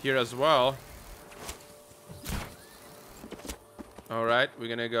here as well. Alright, we're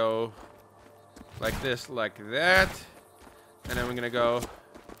gonna go like this, like that. And then we're gonna go...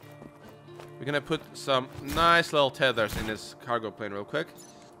 we're gonna put some nice little tethers in this cargo plane real quick.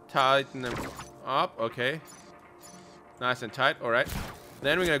 Tighten them up, okay. Nice and tight, alright.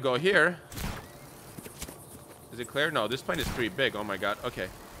 Then we're gonna go here. Is it clear? No, this plane is pretty big, oh my god, okay.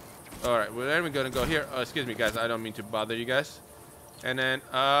 Alright, well then we're gonna go here. Oh, excuse me guys, I don't mean to bother you guys. And then,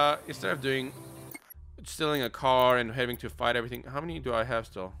 instead of doing... stealing a car and having to fight everything. How many do I have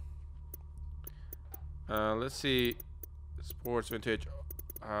still? Let's see. Sports, vintage,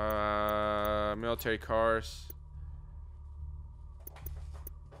 military cars.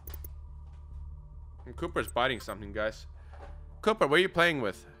 And Cooper's biting something, guys. Cooper, what are you playing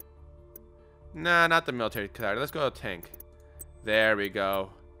with? Nah, not the military car. Let's go to tank. There we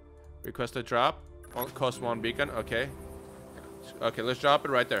go. Request a drop. Cost 1 beacon. Okay. Okay, let's drop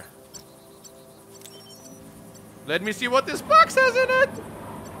it right there. Let me see what this box has in it.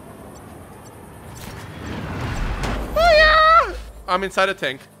 Oh yeah! I'm inside a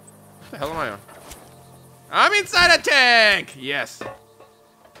tank. What the hell am I on? I'm inside a tank! Yes.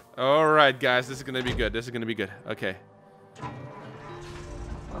 Alright, guys. This is gonna be good. This is gonna be good. Okay.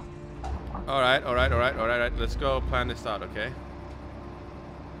 Alright. Let's go plan this out, okay?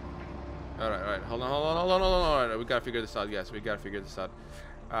 Alright. Hold on. Alright, we gotta figure this out, guys. We gotta figure this out.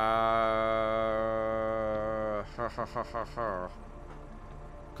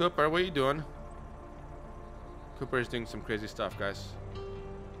 Cooper, what are you doing? Cooper is doing some crazy stuff, guys.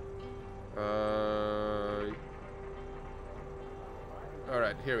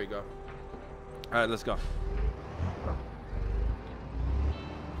 Alright, here we go. Alright, let's go.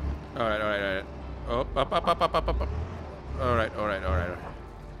 Alright. Oh, up. Alright.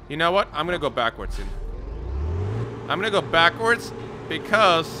 You know what? I'm gonna go backwards in. I'm gonna go backwards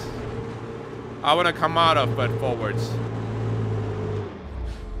because I wanna come out of but forwards.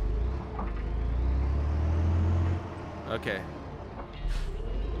 Okay.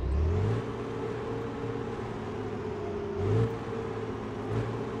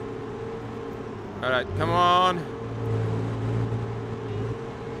 Alright, come on.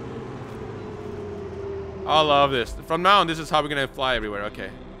 I love this. From now on, this is how we're gonna fly everywhere.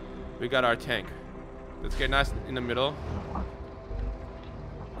 Okay. We got our tank. Let's get nice in the middle.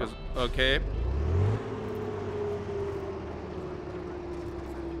 Okay.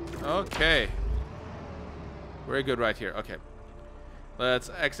 Okay. Very good right here. Okay. Let's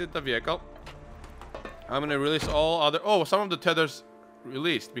exit the vehicle. I'm gonna release all other... Oh, some of the tethers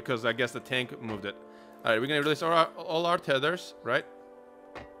released because I guess the tank moved it. Alright, we're gonna release all our tethers, right?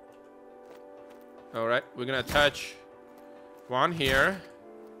 Alright, we're gonna attach one here.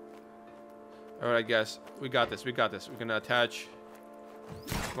 Alright, guys, we got this. We're gonna attach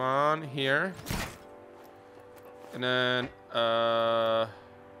one here. And then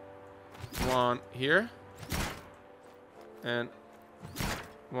one here. And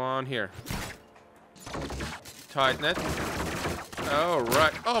one here. Tighten it.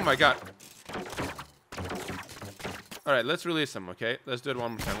 Alright. Oh my god. Alright, let's release them, okay? Let's do it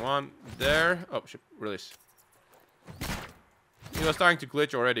one more time. One there. Oh, shit. Release. It was starting to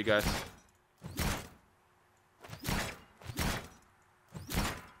glitch already, guys.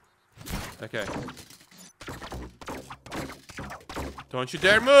 Okay. Don't you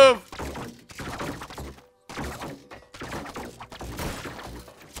dare move!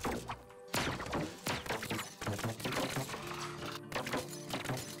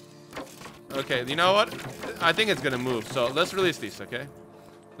 Okay, you know what? I think it's gonna move, so let's release these, okay?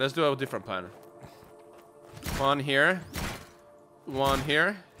 Let's do a different plan. One here. One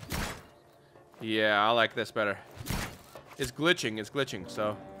here. Yeah, I like this better. It's glitching,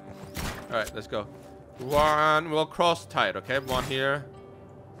 so... Alright, let's go. One, we'll cross tight, okay? One here.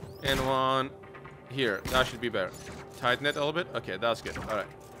 And one here. That should be better. Tighten it a little bit. Okay, that's good. Alright.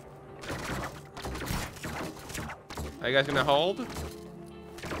 Are you guys gonna hold?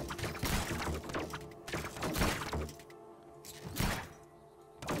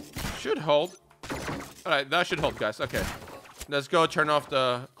 Should hold. Alright, that should hold, guys. Okay. Let's go turn off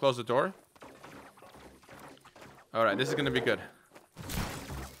the... Close the door. Alright, this is gonna be good.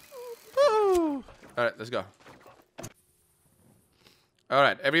 Woo! Alright, let's go.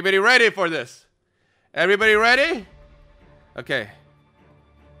 Alright, everybody ready for this? Everybody ready? Okay.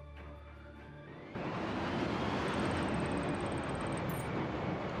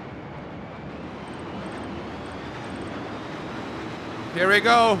 Here we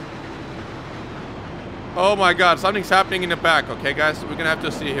go. Oh my god, something's happening in the back. Okay, guys, we're gonna have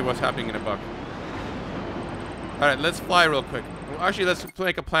to see what's happening in the back. Alright, let's fly real quick. Well, actually, let's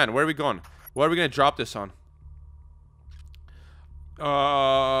make a plan. Where are we going? What are we gonna drop this on?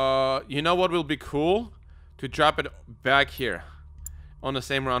 You know what will be cool? To drop it back here. On the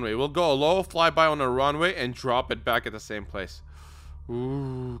same runway. We'll go a low flyby on a runway and drop it back at the same place.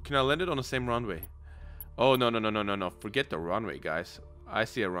 Ooh, can I land it on the same runway? Oh, no. Forget the runway, guys. I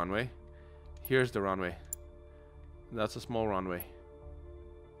see a runway. Here's the runway. That's a small runway.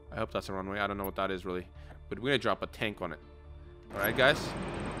 I hope that's a runway. I don't know what that is really. But we're gonna drop a tank on it. Alright, guys.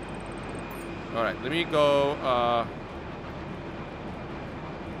 Alright, let me go.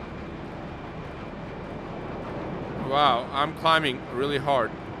 Wow, I'm climbing really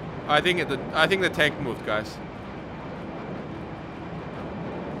hard. I think the tank moved, guys.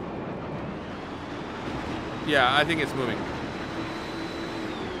 Yeah, I think it's moving.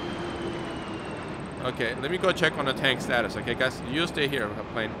 Okay, let me go check on the tank status. Okay, guys, you stay here,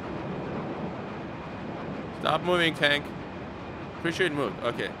 plane. Stop moving, tank. Pretty sure it moved.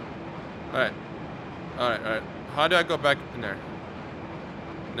 Okay. Alright. Alright, alright. How do I go back in there?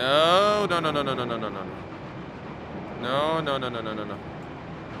 No, no, no, no, no, no, no, no, no. No, no, no, no, no, no, no.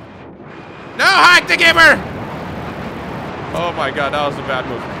 No, Hike the Gamer! Oh my god, that was a bad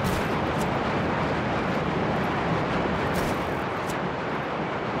move.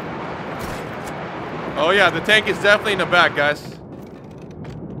 Oh yeah, the tank is definitely in the back, guys.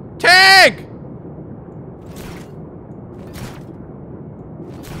 Tank!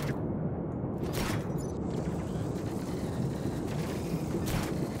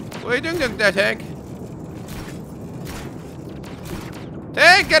 What are you doing there, tank?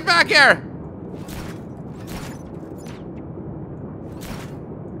 Tank, get back here!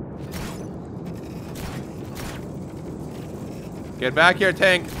 Get back here,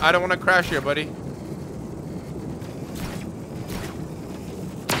 tank. I don't want to crash here, buddy.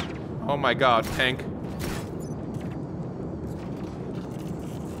 Oh my god, tank.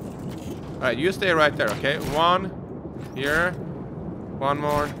 Alright, you stay right there, okay? One here. One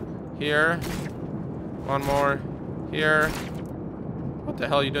more here. One more here. What the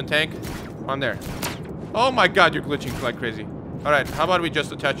hell are you doing, tank? On there. Oh my god, you're glitching like crazy. Alright, how about we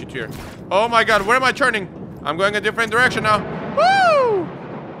just attach you to here? Oh my god, where am I turning? I'm going a different direction now. Woo!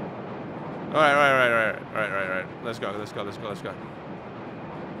 Alright. Let's go.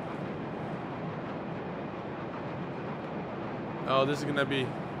 Oh, this is gonna be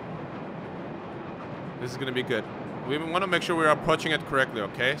good. We want to make sure we're approaching it correctly,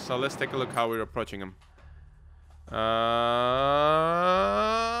 okay? So let's take a look how we're approaching him. Where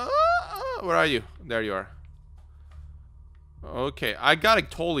are you? There you are. Okay, I gotta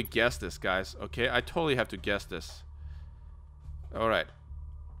totally guess this, guys. Okay, I totally have to guess this. Alright.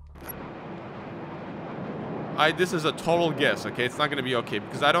 This is a total guess, okay? It's not gonna be okay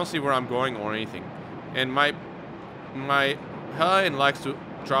because I don't see where I'm going or anything. And my Helen likes to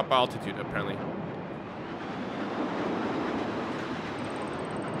drop altitude, apparently.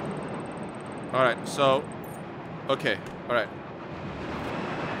 Alright, so... Okay, alright.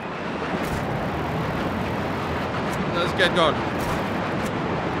 Let's get going.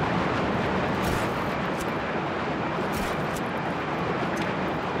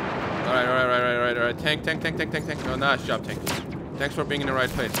 Alright. Tank. Oh, nice job, tank. Thanks for being in the right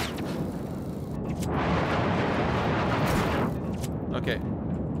place. Okay.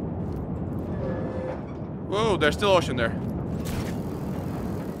 Whoa, there's still ocean there.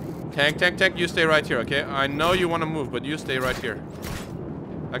 Tank, you stay right here, okay? I know you want to move, but you stay right here.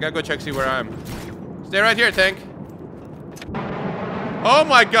 I gotta go check, see where I am. Stay right here, tank. Oh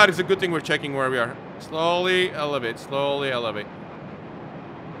my god, it's a good thing we're checking where we are. Slowly elevate.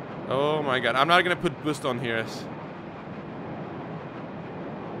 Oh my god, I'm not gonna put boost on here.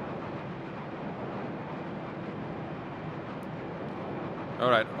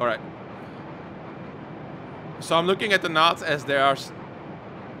 Alright. So I'm looking at the knots as they are.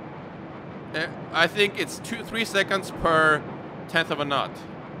 I think it's 3 seconds per 1/10 of a knot.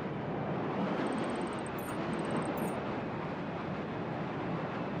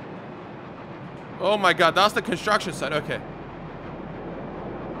 Oh my god, that's the construction site. Okay.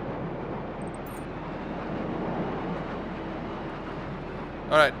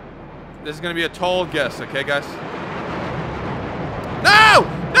 Alright. This is gonna be a total guess, okay, guys? No!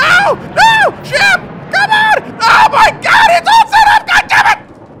 Ship! Come on! Oh my god, it's all set up! God damn it!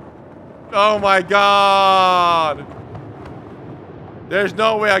 Oh my god! There's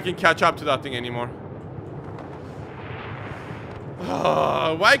no way I can catch up to that thing anymore.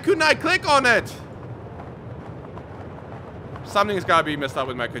 Why couldn't I click on it? Something's gotta be messed up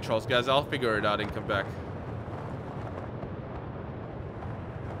with my controls, guys. I'll figure it out and come back.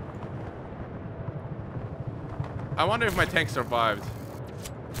 I wonder if my tank survived.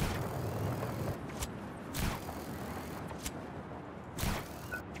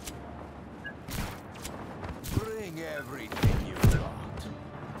 Bring everything you got.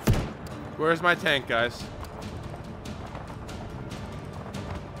 Where's my tank, guys?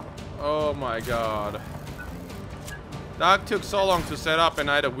 Oh my god. That took so long to set up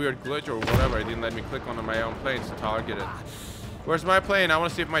and I had a weird glitch or whatever. It didn't let me click on my own plane to target it. Where's my plane? I want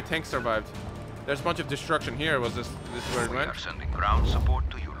to see if my tank survived. There's a bunch of destruction here. Was this where it went? We are sending ground support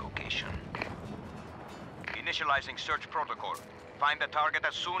to your location. Initializing search protocol. Find the target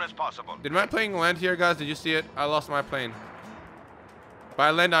as soon as possible. Did my plane land here, guys? Did you see it? I lost my plane.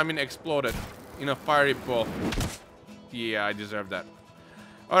 By land, I mean exploded in a fiery ball. Yeah, I deserve that.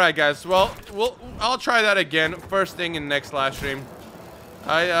 All right, guys. Well, I'll try that again first thing in next live stream.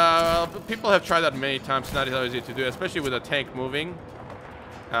 People have tried that many times. Not easy to do, especially with a tank moving.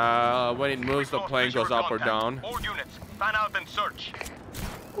 When it moves, the plane goes up or down. All units, fan out and search.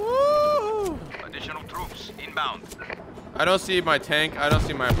 Woo! Additional troops inbound. I don't see my tank. I don't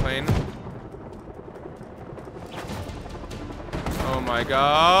see my plane. Oh my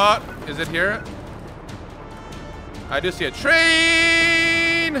god. Is it here? I do see a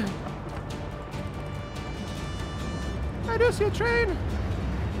train. I do see a train.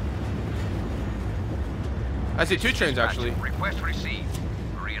 I see 2 trains actually. Request received.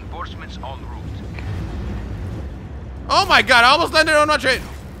 Reinforcements en route. Oh my god, I almost landed on my train.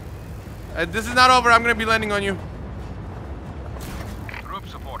 This is not over. I'm gonna be landing on you. Group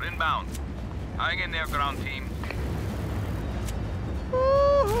support inbound. Hang in there, ground team.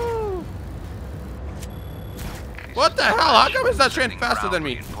 Woohoo. What the hell? How come is that train faster than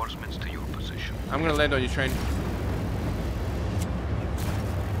me? Reinforcements to your position. I'm gonna land on your train.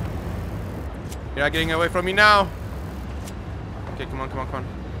 You're not getting away from me now. Okay, come on, come on, come on.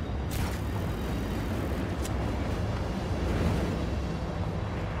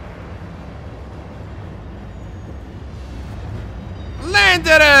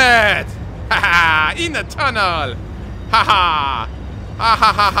 Landed it! Haha! In the tunnel! Haha! Ha ha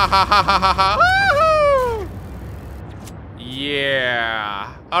ha ha ha ha ha ha! Woohoo!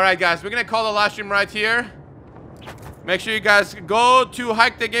 Yeah! Alright guys, we're gonna call the live stream right here. Make sure you guys go to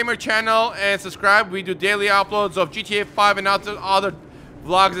Hike the Gamer channel and subscribe. We do daily uploads of GTA 5 and other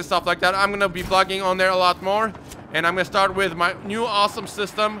vlogs and stuff like that. I'm gonna be vlogging on there a lot more. And I'm gonna start with my new awesome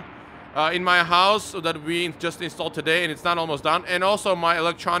system in my house that we just installed today, and it's not almost done. And also my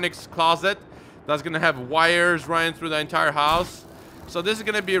electronics closet that's gonna have wires running through the entire house. So this is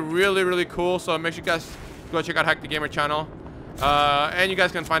gonna be really, really cool. So make sure you guys go check out Hike the Gamer channel. And you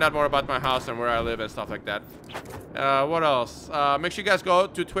guys can find out more about my house and where I live and stuff like that. What else? Make sure you guys go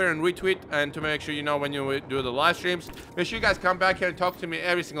to Twitter and retweet, and to make sure you know when you do the live streams. Make sure you guys come back here and talk to me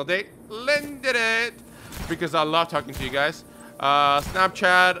every single day. Landed it! Because I love talking to you guys.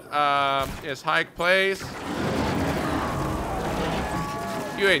 Snapchat is HikePlays.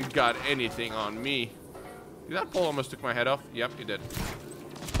 You ain't got anything on me. Did that pole almost took my head off? Yep, it did.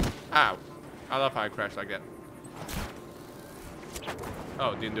 Ow. I love how I crash like that.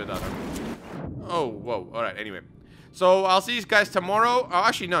 Oh, didn't do that. Oh, whoa. Alright, anyway. So, I'll see you guys tomorrow. Oh,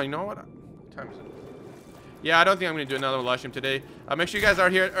 actually, no. You know what? What time is it? Yeah, I don't think I'm going to do another live stream today. Make sure you guys are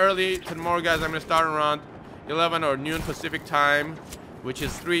here early. Tomorrow, guys, I'm going to start around 11 or noon Pacific time, which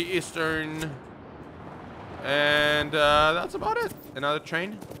is 3 Eastern. And that's about it. Another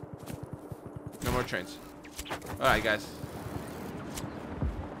train? No more trains. Alright, guys.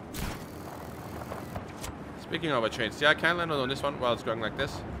 Speaking of a train, see, I can't land on this one while it's going like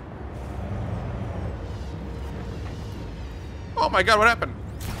this. Oh my god, what happened?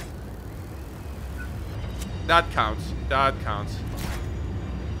 That counts. That counts.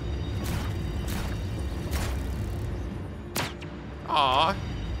 Aw.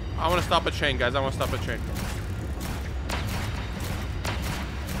 I want to stop a train, guys. I want to stop a train.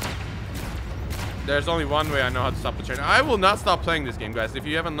 There's only one way I know how to stop a train. I will not stop playing this game, guys. If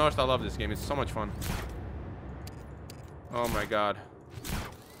you haven't noticed, I love this game. It's so much fun. Oh my god.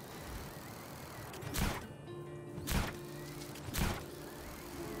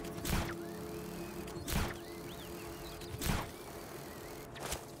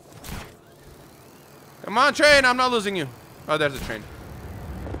 Come on, train! I'm not losing you. Oh, there's a train.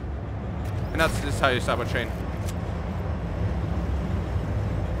 And this is how you stop a train.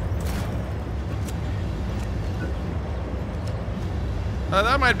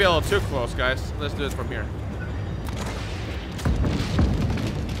 That might be a little too close, guys. Let's do it from here.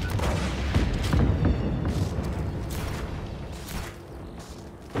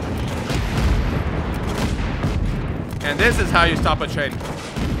 And this is how you stop a train.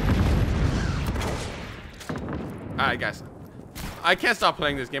 Alright, guys. I can't stop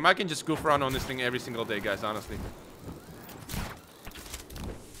playing this game. I can just goof around on this thing every single day, guys, honestly.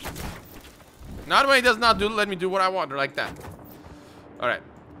 Not when it does not let me do what I want, like that. Alright.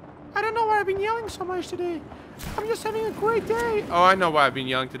 I don't know why I've been yelling so much today. I'm just having a great day. Oh, I know why I've been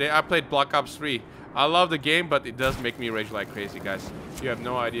yelling today. I played Black Ops 3. I love the game, but it does make me rage like crazy, guys. You have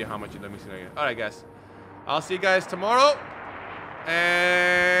no idea how much it makes me rage. Alright, guys. I'll see you guys tomorrow.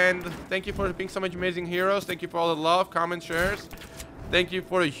 And thank you for being so much amazing heroes. Thank you for all the love, comments, shares. Thank you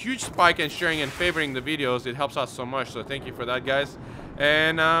for a huge spike in sharing and favoring the videos. It helps us so much. So thank you for that, guys.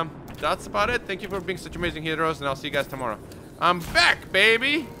 And that's about it. Thank you for being such amazing heroes. And I'll see you guys tomorrow. I'm back,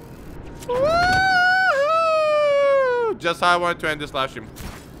 baby. Woo-hoo! Just how I wanted to end this live stream.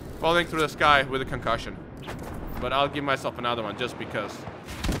 Falling through the sky with a concussion. But I'll give myself another one just because.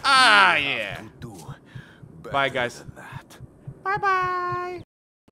 Ah, yeah. Bye, guys. Bye-bye.